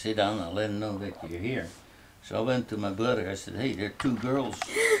 Sit down and let him know that you're here. So I went to my brother. I said, hey, there are 2 girls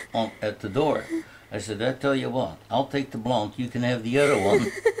at the door. I said, I tell you what, I'll take the blonde. You can have the other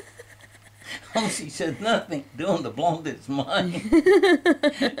one. He said, nothing. Doing the blonde is mine.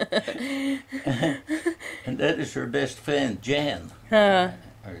 And that is her best friend, Jan. Or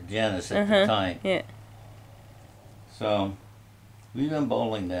Janice at the time. Yeah. So we went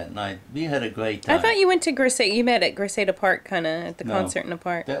bowling that night. We had a great time. I thought you went to Griseta. You met at Griseta Park, kind of, at the concert in the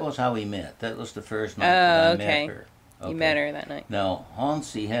park. That was how we met. That was the first night that I met her. Okay. You met her that night. Now,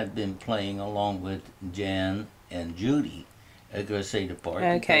 Hansi had been playing along with Jan and Judy at Griseta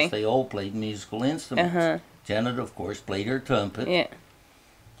Park because they all played musical instruments. Janet, of course, played her trumpet. Yeah.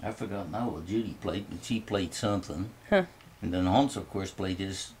 I forgot now what Judy played, but she played something. And then Hans, of course, played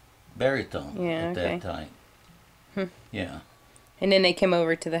his baritone at that time. Yeah. And then they came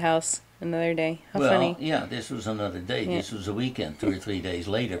over to the house another day. How funny. Yeah, this was another day. Yeah. This was a weekend, 2 or 3 days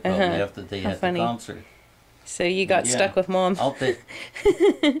later, probably after they had the concert. So you got stuck with Mom. I'll take.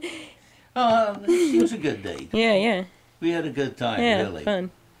 She was a good date. Yeah, yeah. We had a good time, really.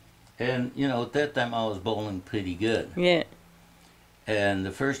 Fun. And, you know, at that time I was bowling pretty good. Yeah. And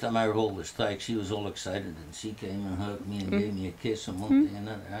the first time I rolled a strike, she was all excited, and she came and hugged me and gave me a kiss and one thing and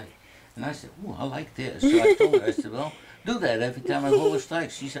another. And I said, "Ooh, I like this." So I told her, I said, "Well, do that every time I roll a strike."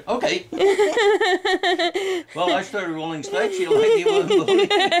 She said, "Okay." Well, I started rolling strikes. She liked it wasn't bowling.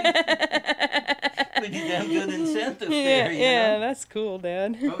 Pretty damn good incentive there, you know? That's cool,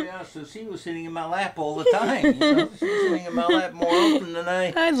 Dad. Oh yeah, so she was sitting in my lap all the time. You know, she was sitting in my lap more often than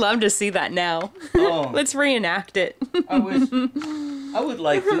I. I'd love to see that now. Oh, Let's reenact it. I would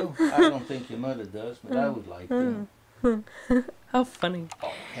like to. I don't think your mother does, but I would like to. How funny.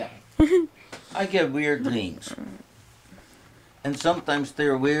 Oh, yeah. I get weird dreams. And sometimes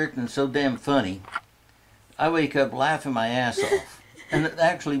they're weird and so damn funny. I wake up laughing my ass off. And it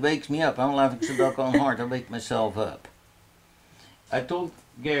actually wakes me up. I'm laughing so doggone hard, I wake myself up. I told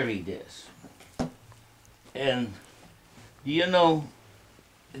Gary this. And do you know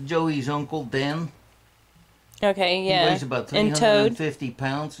Joey's uncle, Dan? Okay, yeah. He weighs about 350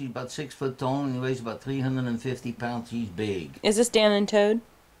 pounds. He's about 6 foot tall, and he weighs about 350 pounds. He's big. Is this Dan and Toad?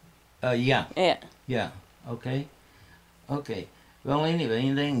 Yeah. Yeah. Yeah. Okay. Okay. Well, anyway,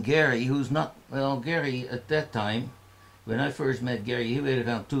 and then Gary, who's not, well, Gary at that time, when I first met Gary, he weighed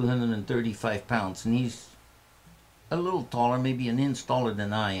around 235 pounds, and he's a little taller, maybe an inch taller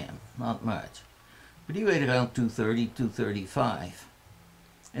than I am, not much. But he weighed around 230, 235.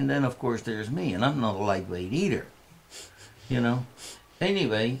 And then, of course, there's me, and I'm not a lightweight either, you know.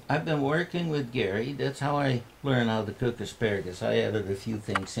 Anyway, I've been working with Gary. That's how I learned how to cook asparagus. I added a few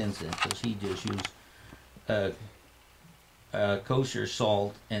things since then, because he just used kosher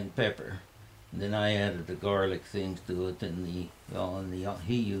salt and pepper. And then I added the garlic things to it, and he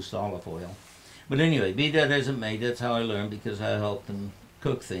used olive oil. But anyway, be that as it may, that's how I learned, because I helped him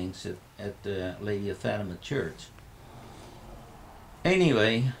cook things at the Lady of Fatima Church.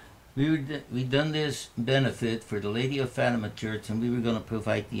 Anyway, we done this benefit for the Lady of Fatima Church, and we were going to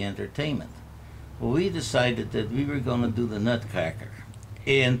provide the entertainment. Well, we decided that we were going to do the Nutcracker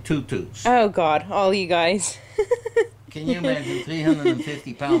in tutus. Oh God, all you guys. Can you imagine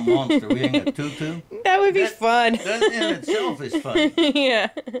 350-pound monster wearing a tutu? That would be fun. That in itself is fun. Yeah.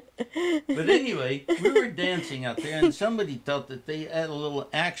 But anyway, we were dancing out there, and somebody thought that they add a little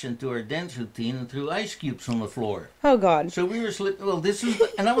action to our dance routine and threw ice cubes on the floor. Oh God. So we were slipping. Well,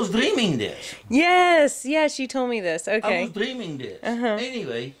 and I was dreaming this. Yes, yes, you told me this. Okay. I was dreaming this.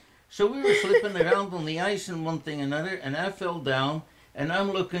 Anyway, so we were slipping around on the ice and one thing and another, and I fell down. And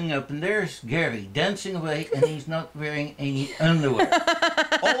I'm looking up, and there's Gary dancing away, and he's not wearing any underwear.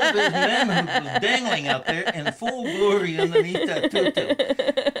 All of his manhood was dangling out there in full glory underneath that tutu.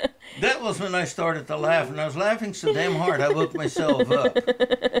 That was when I started to laugh, and I was laughing so damn hard I woke myself up.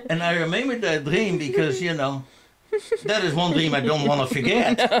 And I remembered that dream because, you know, that is one dream I don't want to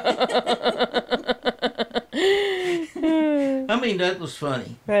forget. I mean, that was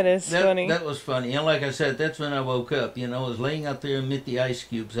funny. That is funny. That was funny. And like I said, that's when I woke up. You know, I was laying out there amid the ice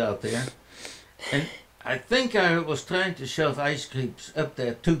cubes out there. And I think I was trying to shove ice cubes up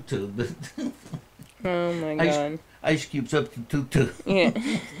that tutu. But Oh my God. Ice cubes up the tutu. Yeah.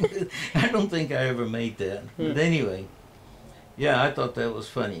 I don't think I ever made that. But anyway, yeah, I thought that was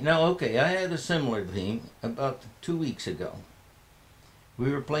funny. Now, okay, I had a similar dream about 2 weeks ago.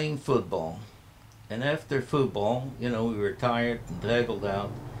 We were playing football. And after football, you know, we were tired and draggled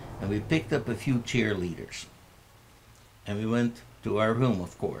out, and we picked up a few cheerleaders. And we went to our room,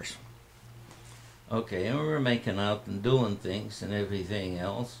 of course. Okay, and we were making out and doing things and everything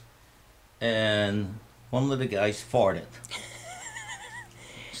else. And one of the guys farted.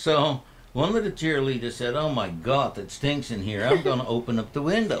 So one of the cheerleaders said, "Oh my God, it stinks in here. I'm going to open up the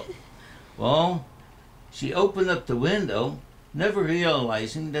window." Well, she opened up the window, never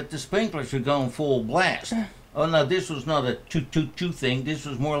realizing that the sprinklers were going full blast. Oh, no, this was not a choo-choo-choo thing. This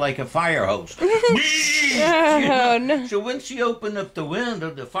was more like a fire hose. Oh, no. So when she opened up the window,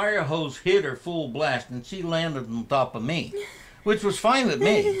 the fire hose hit her full blast, and she landed on top of me, which was fine with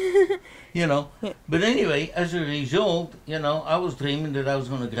me, you know. But anyway, as a result, you know, I was dreaming that I was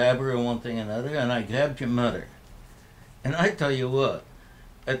going to grab her and one thing and another, and I grabbed your mother. And I tell you what,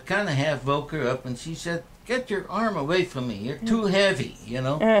 it kind of half woke her up, and she said, "Get your arm away from me. You're too heavy," you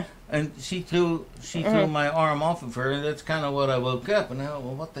know. And she threw my arm off of her, and that's kind of what I woke up. And I thought,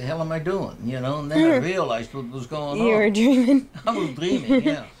 well, what the hell am I doing, you know? And then I realized what was going on. You were dreaming. I was dreaming,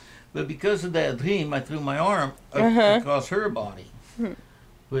 yeah. But because of that dream, I threw my arm across her body,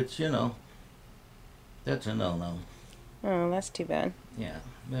 which, you know, that's a no-no. Oh, that's too bad. Yeah,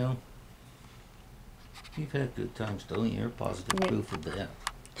 well, we've had good times, though. You're positive proof of that.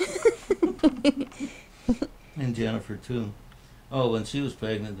 And Jennifer, too. Oh, when she was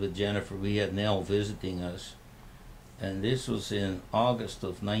pregnant with Jennifer, we had Nell visiting us. And this was in August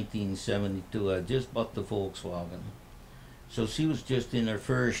of 1972. I just bought the Volkswagen. So she was just in her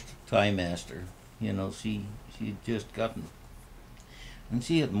first trimester. You know, she just gotten. And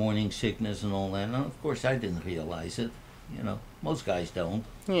she had morning sickness and all that. And of course, I didn't realize it. You know, most guys don't.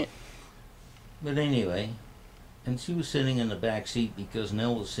 Yeah. But anyway, and she was sitting in the back seat because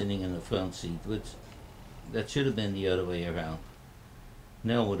Nell was sitting in the front seat, which that should have been the other way around.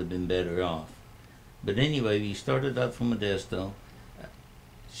 Nell would have been better off. But anyway, we started out from Modesto.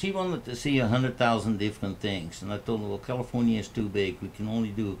 She wanted to see 100,000 different things, and I told her, well, California is too big. We can only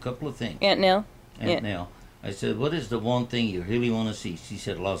do a couple of things. Aunt Nell? Aunt Nell. I said, what is the one thing you really want to see? She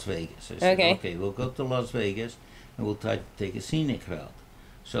said, Las Vegas. I said, okay, we'll go to Las Vegas, and we'll try to take a scenic route.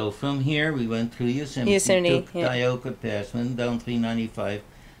 So from here, we went through Yosemite, took Tioga Pass, went down 395,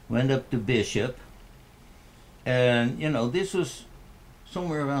 went up to Bishop. And, you know, this was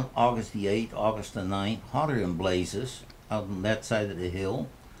somewhere around August the 8th, August the 9th, hotter than blazes out on that side of the hill,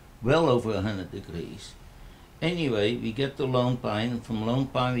 well over 100 degrees. anyway, we get to Lone Pine, and from Lone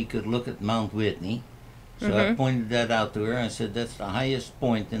Pine we could look at Mount Whitney. So I pointed that out to her. I said, that's the highest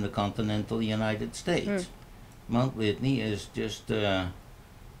point in the continental United States. Mount Whitney is just,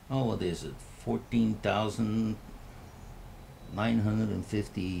 what is it?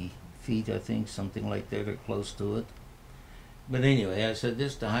 14,950 feet, I think, something like that, or close to it. But anyway, I said,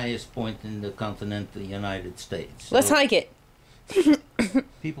 this is the highest point in the continental United States. Let's So hike it.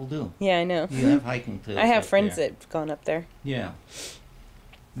 people do. Yeah, I know. You have hiking trails. I have up friends there. that've gone up there. Yeah.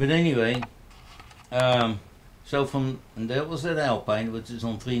 But anyway, so and that was at Alpine, which is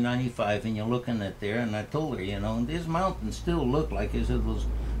on 395, and you're looking at there, and I told her, and this mountain still looked like as it was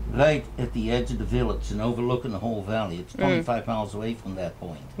right at the edge of the village and overlooking the whole valley. It's 25 miles away from that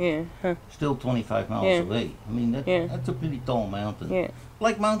point. Yeah. Huh. Still 25 miles away. I mean, that's a pretty tall mountain. Yeah.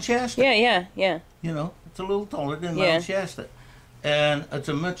 Like Mount Shasta. Yeah. It's a little taller than Mount Shasta. And it's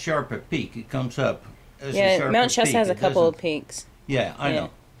a much sharper peak. It comes up as a sharper Mount Shasta peak. has a It couple of doesn't- peaks. Yeah, I know.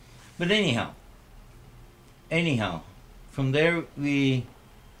 But anyhow, from there we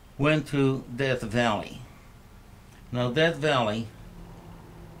went to Death Valley. Now Death Valley,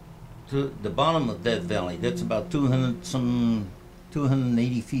 to the bottom of Death Valley, that's about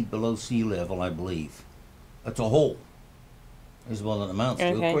 280 feet below sea level, I believe. That's a hole, is what it amounts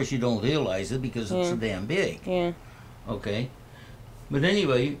to. Of course you don't realize it because it's so damn big. Yeah. Okay. But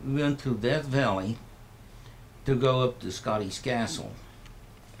anyway, we went through Death Valley to go up to Scotty's Castle.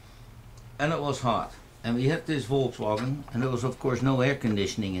 And it was hot. And we had this Volkswagen, and there was of course no air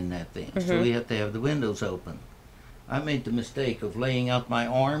conditioning in that thing. So we had to have the windows open. I made the mistake of laying out my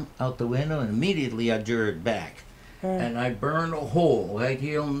arm out the window, and immediately I jerked back. And I burned a hole right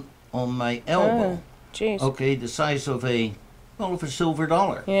here on my elbow. Jeez. Okay, the size of a silver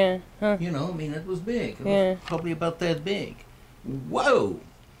dollar. Yeah. Huh. I mean, it was big. It was probably about that big. Whoa!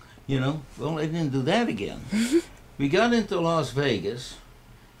 Well, I didn't do that again. We got into Las Vegas,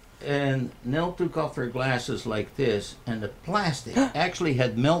 and Nell took off her glasses like this, and the plastic actually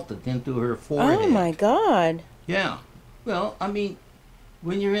had melted into her forehead. Oh my God. Yeah. Well, I mean,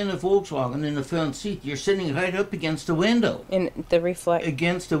 when you're in a Volkswagen in the front seat, you're sitting right up against the window. And the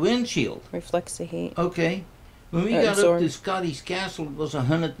Against the windshield. reflects the heat. Okay. When we got up to Scotty's Castle, it was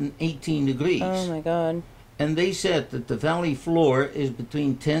 118 degrees. Oh my God. And they said that the valley floor is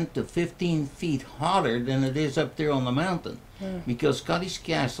between 10 to 15 feet hotter than it is up there on the mountain. Because Scotty's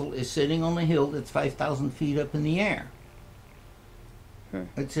Castle is sitting on a hill that's 5,000 feet up in the air.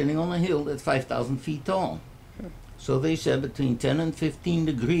 It's sitting on a hill that's 5,000 feet tall. So they said between 10 and 15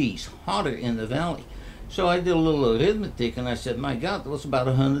 degrees hotter in the valley. So I did a little arithmetic, and I said, my God, that was about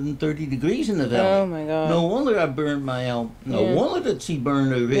 130 degrees in the valley. Oh my God. No wonder I burned my elbow. No wonder that she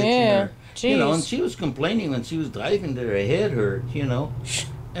burned her ribs. Yeah. And she was complaining when she was driving that her head hurt,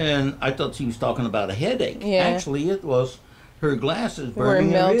 And I thought she was talking about a headache. Yeah. Actually, it was her glasses Were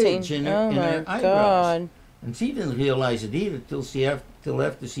burning her melting. ridge in Oh her my eyebrows. God. And she didn't realize it either till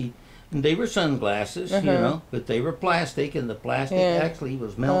after she. And they were sunglasses, but they were plastic, and the plastic actually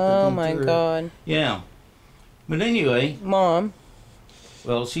was melted Oh into my her. God. Yeah. But anyway, Mom.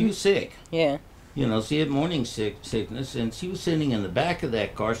 well, she was sick. Yeah. She had morning sickness, and she was sitting in the back of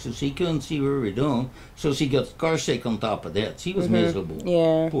that car, so she couldn't see what we were doing. So she got car sick on top of that. She was miserable.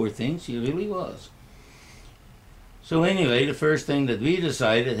 Yeah. Poor thing, she really was. So anyway, the first thing that we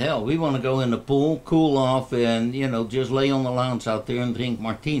decided, hell, we want to go in the pool, cool off, and, just lay on the lounge out there and drink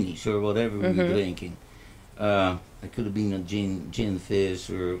martinis or whatever we were drinking. It could have been a gin fizz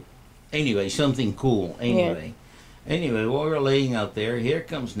or, anyway, something cool. Anyway, while we were laying out there, here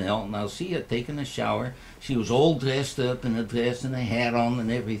comes Nell. Now, she had taken a shower. She was all dressed up in a dress and a hat on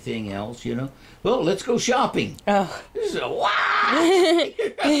and everything else, Well, let's go shopping. Oh. This is a wow!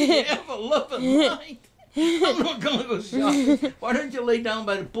 You have a lovely night. I'm not going to go shopping. Why don't you lay down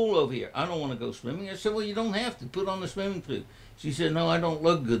by the pool over here? I don't want to go swimming. I said, well, you don't have to. Put on the swimming suit. She said, no, I don't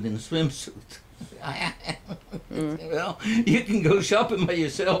look good in a swimsuit. Well, you can go shopping by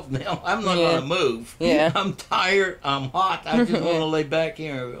yourself now. I'm not going to move. Yeah. I'm tired. I'm hot. I just want to lay back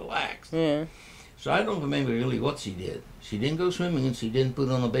here and relax. Yeah. So I don't remember really what she did. She didn't go swimming, and she didn't put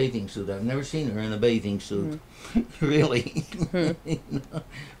on a bathing suit. I've never seen her in a bathing suit. Really.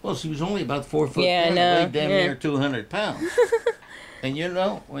 Well, she was only about 4 foot 10, weighed damn near 200 pounds. And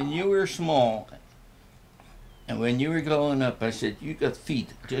when you were small, and when you were growing up, I said, you got feet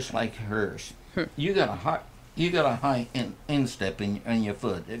just like hers. You got a high instep in your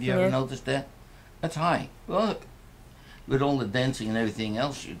foot. Have you ever noticed that? That's high. Look, with all the dancing and everything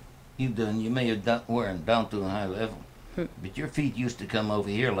else you've done, you may have worn down to a high level. But your feet used to come over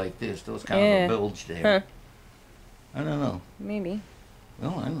here like this. Those kind of a bulge there. I don't know. Maybe.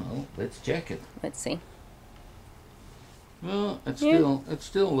 Well, I don't know. Let's check it. Let's see. Well, it's Yeah.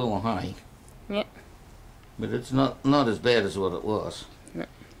 still a little high. Yeah. But it's not as bad as what it was. No.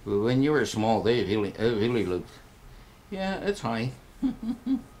 But when you were small, it really looked. Yeah, it's high. But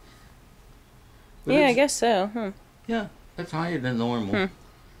Yeah, I it's- guess so. Yeah, it's higher than normal. Hmm.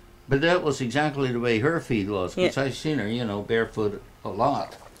 But that was exactly the way her feed was. Because Yeah. I seen her, barefoot a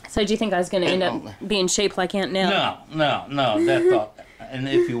lot. So do you think I was going to end up being shaped like Aunt Nell? No, that thought. And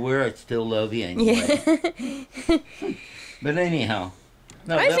if you were, I'd still love you anyway. Yeah. But anyhow.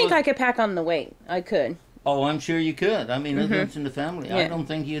 No, I that think was- I could pack on the weight. I could. Oh, I'm sure you could. I mean, it runs in the family. I Yeah. don't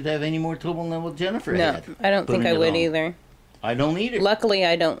think you'd have any more trouble than what Jennifer No, had. I don't think putting I it would on. either. I don't eat it. Luckily,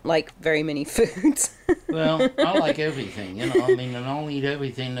 I don't like very many foods. Well, I like everything, I mean, and I'll eat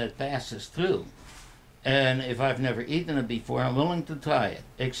everything that passes through. And if I've never eaten it before, I'm willing to try it,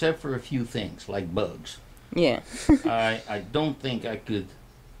 except for a few things, like bugs. Yeah. I don't think I could.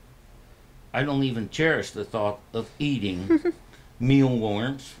 I don't even cherish the thought of eating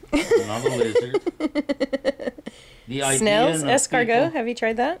mealworms. I'm not a lizard. The idea Snails, of escargot. people- Have you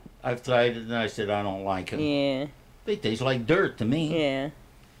tried that? I've tried it and I said I don't like them. Yeah. They taste like dirt to me,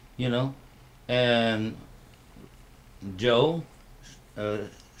 Yeah. And Joe,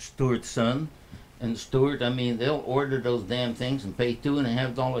 Stuart's son, and Stuart, I mean, they'll order those damn things and pay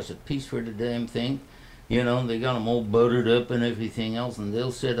 $2.50 a piece for the damn thing. They got them all buttered up and everything else, and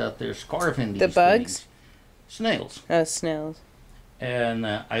they'll sit out there scarfing these The bugs? things. Snails. Oh, snails. And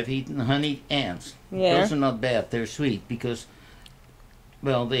I've eaten honeyed ants. Yeah. Those are not bad. They're sweet because,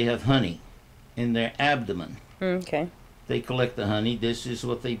 well, they have honey in their abdomen. Okay. They collect the honey. This is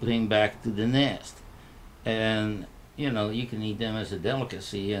what they bring back to the nest. And, you can eat them as a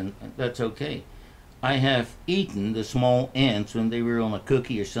delicacy, and that's okay. I have eaten the small ants when they were on a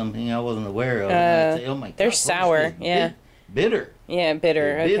cookie or something I wasn't aware of. And I'd say, oh my God, they're what is sour, this? yeah. Bitter. Yeah,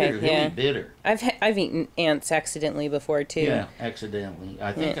 bitter. They're Okay. bitter, really Yeah. bitter. I've eaten ants accidentally before too. Yeah, accidentally.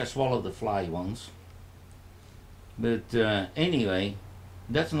 I think Yeah. I swallowed the fly once. But anyway,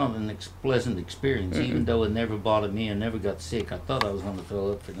 that's not an pleasant experience, even though it never bothered me and never got sick. I thought I was going to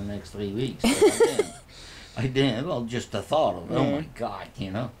throw up for the next 3 weeks. But I didn't. I didn't. Well, just the thought of it. Oh my God,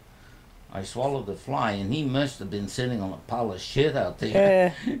 I swallowed the fly, and he must have been sitting on a pile of shit out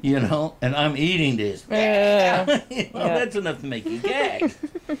there, and I'm eating this. That's enough to make you gag.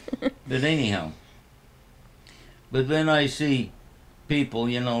 But anyhow, but then I see people,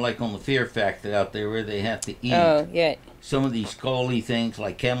 like on the Fear Factor out there where they have to eat Oh, yeah. some of these scaly things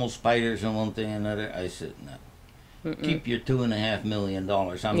like camel spiders and one thing and another. I said, no. Keep your $2.5 million.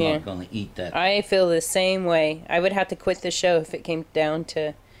 I'm Yeah. not going to eat that. I feel the same way. I would have to quit the show if it came down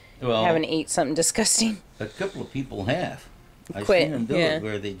to Well, having to eat something disgusting. a couple of people have. I've Quit, seen them do yeah. it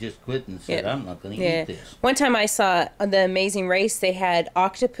where they just quit and said, Yeah. I'm not going to Yeah. eat this. One time I saw on The Amazing Race, they had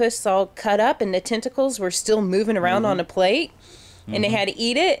octopus all cut up and the tentacles were still moving around on a plate and they had to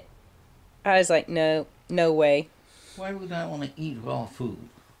eat it. I was like, no way. Why would I want to eat raw food,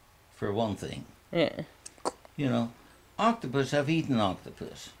 for one thing? Yeah. Octopus, I've eaten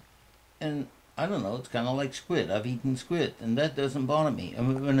octopus. And I don't know, it's kind of like squid. I've eaten squid, and that doesn't bother me. I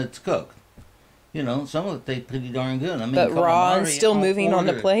mean, when it's cooked. Some of it tastes pretty darn good. I mean, But raw and calamari, still I'll moving on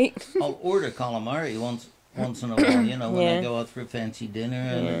the order- plate. I'll order calamari once in a while, when Yeah. I go out for a fancy dinner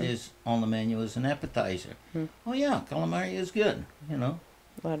and it is on the menu as an appetizer. Oh yeah, calamari is good, A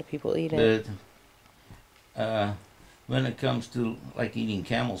lot of people eat it. But when it comes to like eating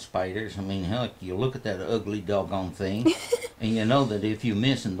camel spiders, I mean, heck, you look at that ugly doggone thing, and you know that if you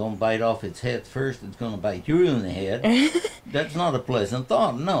miss and don't bite off its head first, it's going to bite you in the head. That's not a pleasant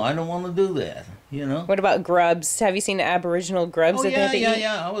thought. No, I don't want to do that. What about grubs? Have you seen the Aboriginal grubs Oh that they have to eat?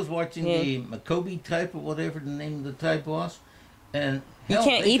 yeah. I was watching the Macoby type or whatever the name of the type was, and You hell,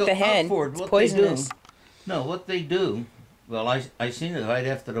 can't they eat go the out head. for it. It's What poisonous. They do, no, what they do. Well, I seen it right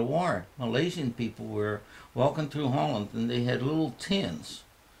after the war. Malaysian people were walking through Holland, and they had little tins,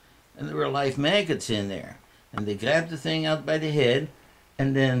 and there were live maggots in there, and they grabbed the thing out by the head,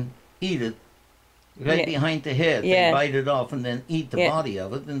 and then eat it. Right Yeah. behind the head, Yeah. they bite it off and then eat the Yeah. body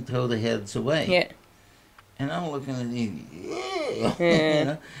of it and throw the heads away. Yeah. And I'm looking at these,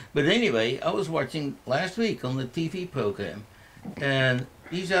 Yeah. But anyway, I was watching last week on the TV program, and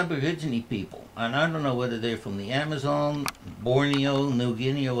these Aborigine people, and I don't know whether they're from the Amazon, Borneo, New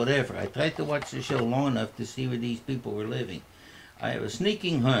Guinea, or whatever. I tried to watch the show long enough to see where these people were living. I have a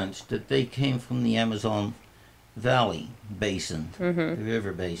sneaking hunch that they came from the Amazon Valley Basin, the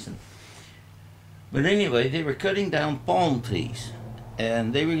river basin. But anyway, they were cutting down palm trees,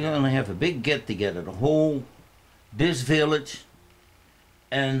 and they were going to have a big get-together, this village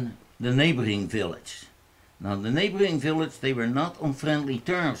and the neighboring village. Now, the neighboring village, they were not on friendly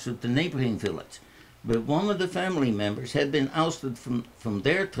terms with the neighboring village. But one of the family members had been ousted from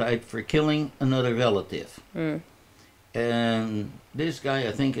their tribe for killing another relative. And this guy,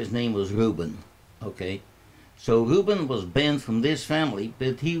 I think his name was Reuben. Okay. So Reuben was banned from this family,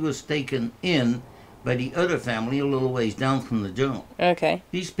 but he was taken in by the other family a little ways down from the jungle. Okay.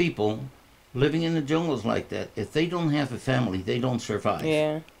 These people living in the jungles like that, if they don't have a family, they don't survive.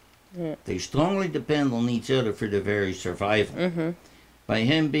 Yeah. They strongly depend on each other for their very survival. By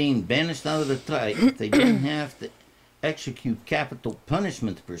him being banished out of the tribe, they didn't have to execute capital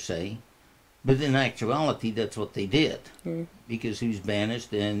punishment per se, but in actuality, that's what they did. Because he was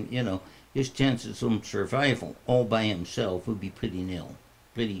banished, and his chances of survival all by himself would be pretty nil,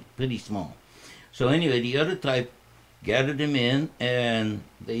 pretty small. So anyway, the other tribe gathered him in, and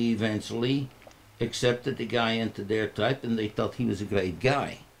they eventually accepted the guy into their tribe, and they thought he was a great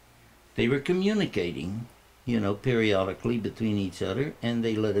guy. They were communicating, periodically between each other, and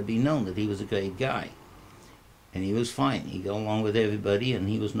they let it be known that he was a great guy. And he was fine. He got along with everybody, and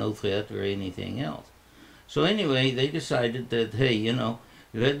he was no threat or anything else. So anyway, they decided that, hey,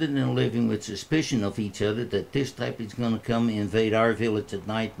 rather than living with suspicion of each other, that this type is going to come invade our village at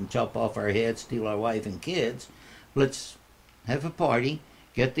night and chop off our heads, steal our wife and kids, let's have a party,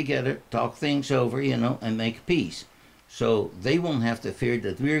 get together, talk things over, and make peace. So they won't have to fear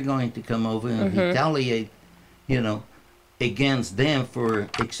that we're going to come over and retaliate, against them for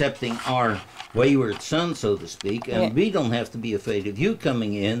accepting our wayward son, so to speak, and we don't have to be afraid of you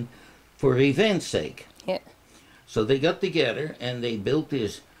coming in for revenge sake. Yeah. So they got together and they built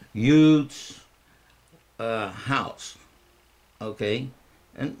this huge house, okay?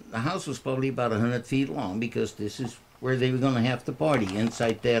 And the house was probably about 100 feet long, because this is where they were going to have the party,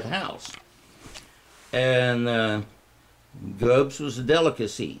 inside that house. And grubs was a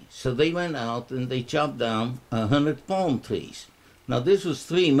delicacy. So they went out and they chopped down 100 palm trees. Now this was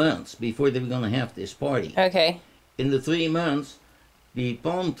 3 months before they were going to have this party. Okay. In the 3 months, the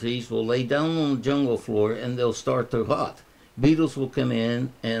palm trees will lay down on the jungle floor and they'll start to rot. Beetles will come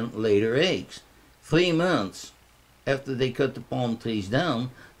in and lay their eggs. 3 months after they cut the palm trees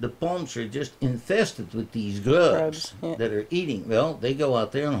down, the palms are just infested with these grubs that are eating. Well, they go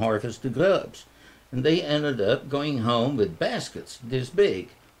out there and harvest the grubs. And they ended up going home with baskets this big,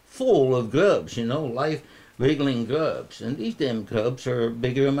 full of grubs, life wriggling grubs. And these damn grubs are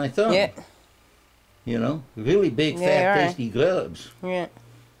bigger than my thumb. Yeah. Really big, fat, tasty grubs. Yeah.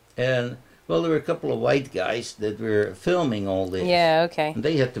 And, well, there were a couple of white guys that were filming all this. Yeah, okay. And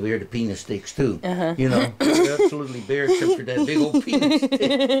they had to wear the penis sticks, too. They're absolutely bare except for that big old penis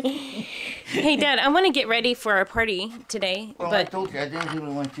stick. Hey, Dad, I want to get ready for our party today. Well, but I told you, I didn't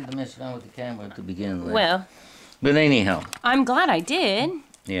really want you to mess around with the camera to begin with. Well. But anyhow. I'm glad I did.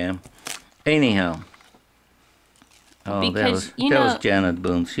 Yeah. Anyhow. Oh, because, that was Janet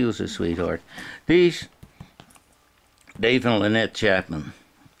Boone. She was a sweetheart. These, Dave and Lynette Chapman,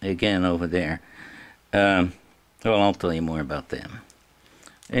 again over there. Well, I'll tell you more about them.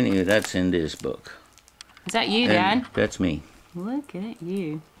 Anyway, that's in this book. Is that you, And Dad? that's me. Look at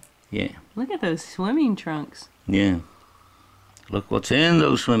you. Yeah. Look at those swimming trunks. Yeah. Look what's in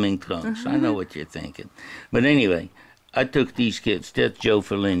those swimming trunks. I know what you're thinking. But anyway, I took these kids. That's Joe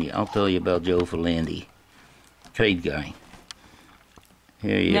Ferlindi. I'll tell you about Joe Ferlindi. Great guy.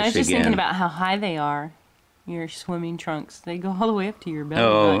 Here he is I was just again. thinking about how high they are. Your swimming trunks. They go all the way up to your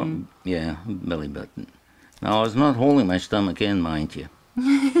belly button. Yeah, belly button. Now, I was not holding my stomach in, mind you.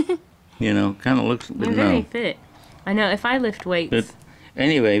 Kind of looks... You're very fit. I know, if I lift weights... But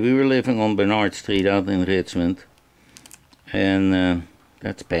anyway, we were living on Bernard Street out in Richmond. And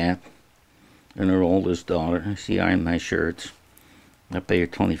that's Pat. And her oldest daughter. She ironed my shirts. I pay her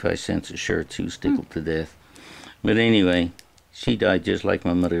 25 cents a shirt. She was tickled to death. But anyway, she died just like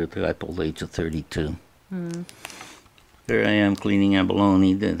my mother at the ripe old age of 32. There I am cleaning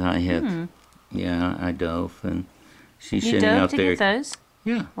abalone that I had. Yeah, I dove. And she's sitting out there. You dove to get those?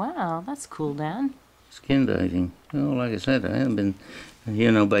 Yeah. Wow, that's cool, Dad. Skin diving. Well, like I said, I haven't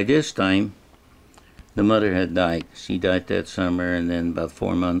been, by this time, the mother had died. She died that summer, and then about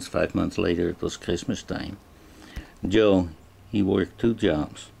 5 months later, it was Christmas time. Joe, he worked 2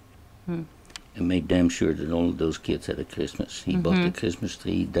 jobs and made damn sure that all of those kids had a Christmas. He bought the Christmas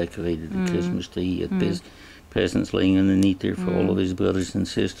tree, he decorated the Christmas tree, he had presents laying underneath there for all of his brothers and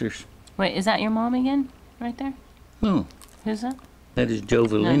sisters. Wait, is that your mom again, right there? No. Who's that? That is Joe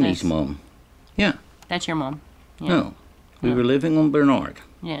Verlindi's mom. Yeah. That's your mom? Yeah. No. We were living on Bernard.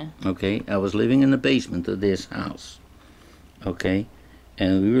 Yeah. Okay, I was living in the basement of this house. Okay,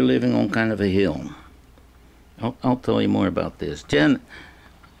 and we were living on kind of a hill. I'll tell you more about this. Jen,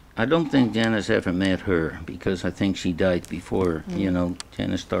 I don't think Janice ever met her because I think she died before,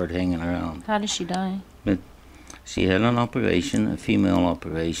 Janice started hanging around. How did she die? But she had an operation, a female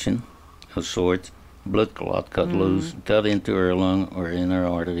operation of sorts. Blood clot cut loose, got into her lung or in her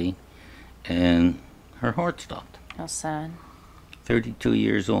artery, and her heart stopped. How sad. 32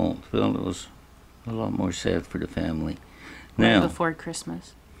 years old. Well, it was a lot more sad for the family. Right Now, before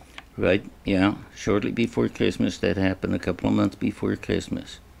Christmas. right, yeah, shortly before Christmas. That happened a couple of months before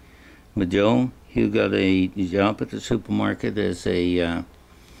Christmas. But Joe, he got a job at the supermarket as a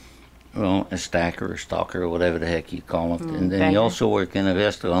stacker or stalker or whatever the heck you call it. And then he also worked in a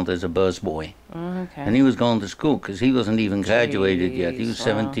restaurant as a busboy. Okay. And he was going to school because he wasn't even graduated yet. He was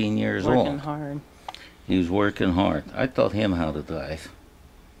 17 years old. Working hard. He was working hard. I taught him how to drive.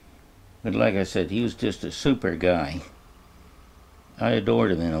 But like I said, he was just a super guy. I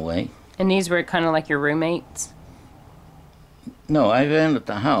adored him in a way. And these were kind of like your roommates? No, I rented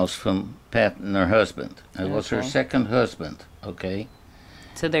the house from Pat and her husband. I was her Okay. second husband, okay?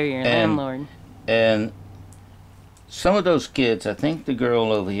 So they're your And- landlord. And some of those kids, I think the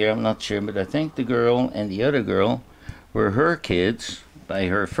girl over here, I'm not sure, but I think the girl and the other girl were her kids by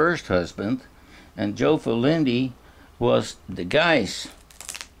her first husband. And Joe Felindy was the guy's,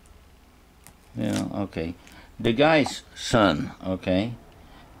 the guy's son, okay?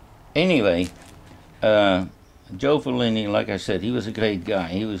 Anyway, Joe Felindy, like I said, he was a great guy.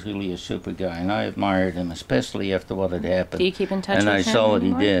 He was really a super guy, and I admired him, especially after what had happened. Do you keep in touch And with I him saw what he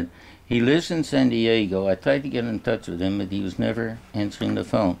anymore? did. He lives in San Diego. I tried to get in touch with him, but he was never answering the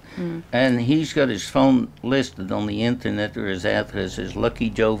phone. And he's got his phone listed on the internet, or his address is Lucky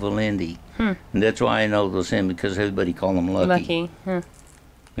Joe Velindy. And that's why I know it was him, because everybody called him Lucky. Lucky. Huh.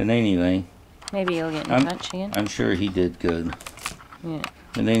 But anyway, Maybe you'll get in I'm- touch again. I'm sure he did good. Yeah.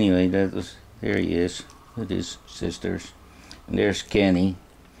 But anyway, there he is with his sisters. And there's Kenny.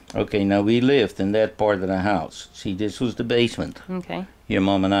 Okay, now we lived in that part of the house. See, this was the basement. Okay. Your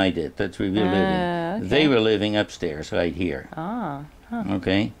mom and I did. That's where we were living. Okay. They were living upstairs, right here. Ah. Huh.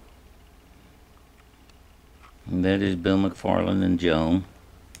 Okay? And that is Bill McFarland and Joan.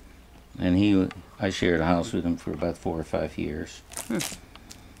 And I shared a house with him for about 4 or 5 years.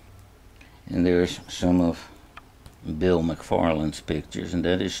 And there's some of Bill McFarland's pictures. And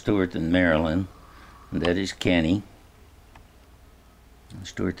that is Stuart and Marilyn. And that is Kenny.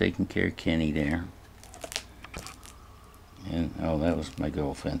 Stuart taking care of Kenny there. And, that was my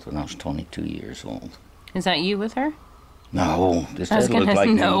girlfriend when I was 22 years old. Is that you with her? No, does I was that look gonna like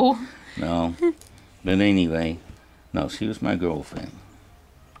me? no. No. But anyway, no, she was my girlfriend.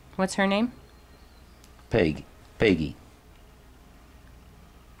 What's her name? Peggy.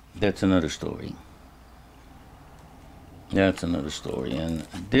 That's another story. That's another story. And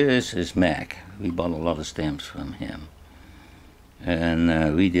this is Mac. We bought a lot of stamps from him.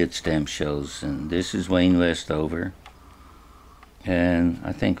 And we did stamp shows. And this is Wayne Westover. And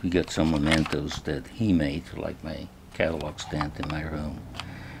I think we got some mementos that he made, like my catalog stand in my room.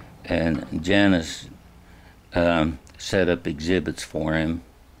 And Janice set up exhibits for him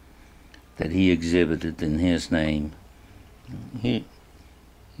that he exhibited in his name.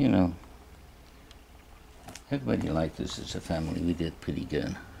 Everybody liked us as a family. We did pretty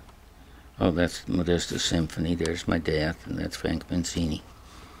good. Oh, that's Modesto Symphony. There's my dad, and that's Frank Mancini.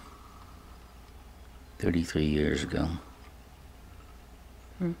 33 years ago.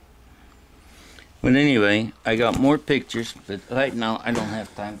 But anyway, I got more pictures, but right now I don't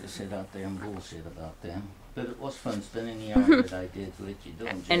have time to sit out there and bullshit about them. But it was fun spending the hour that I did with you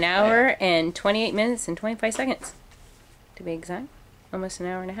doing just An that. hour and 28 minutes and 25 seconds. To be exact. Almost an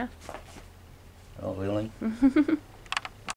hour and a half. Oh, really?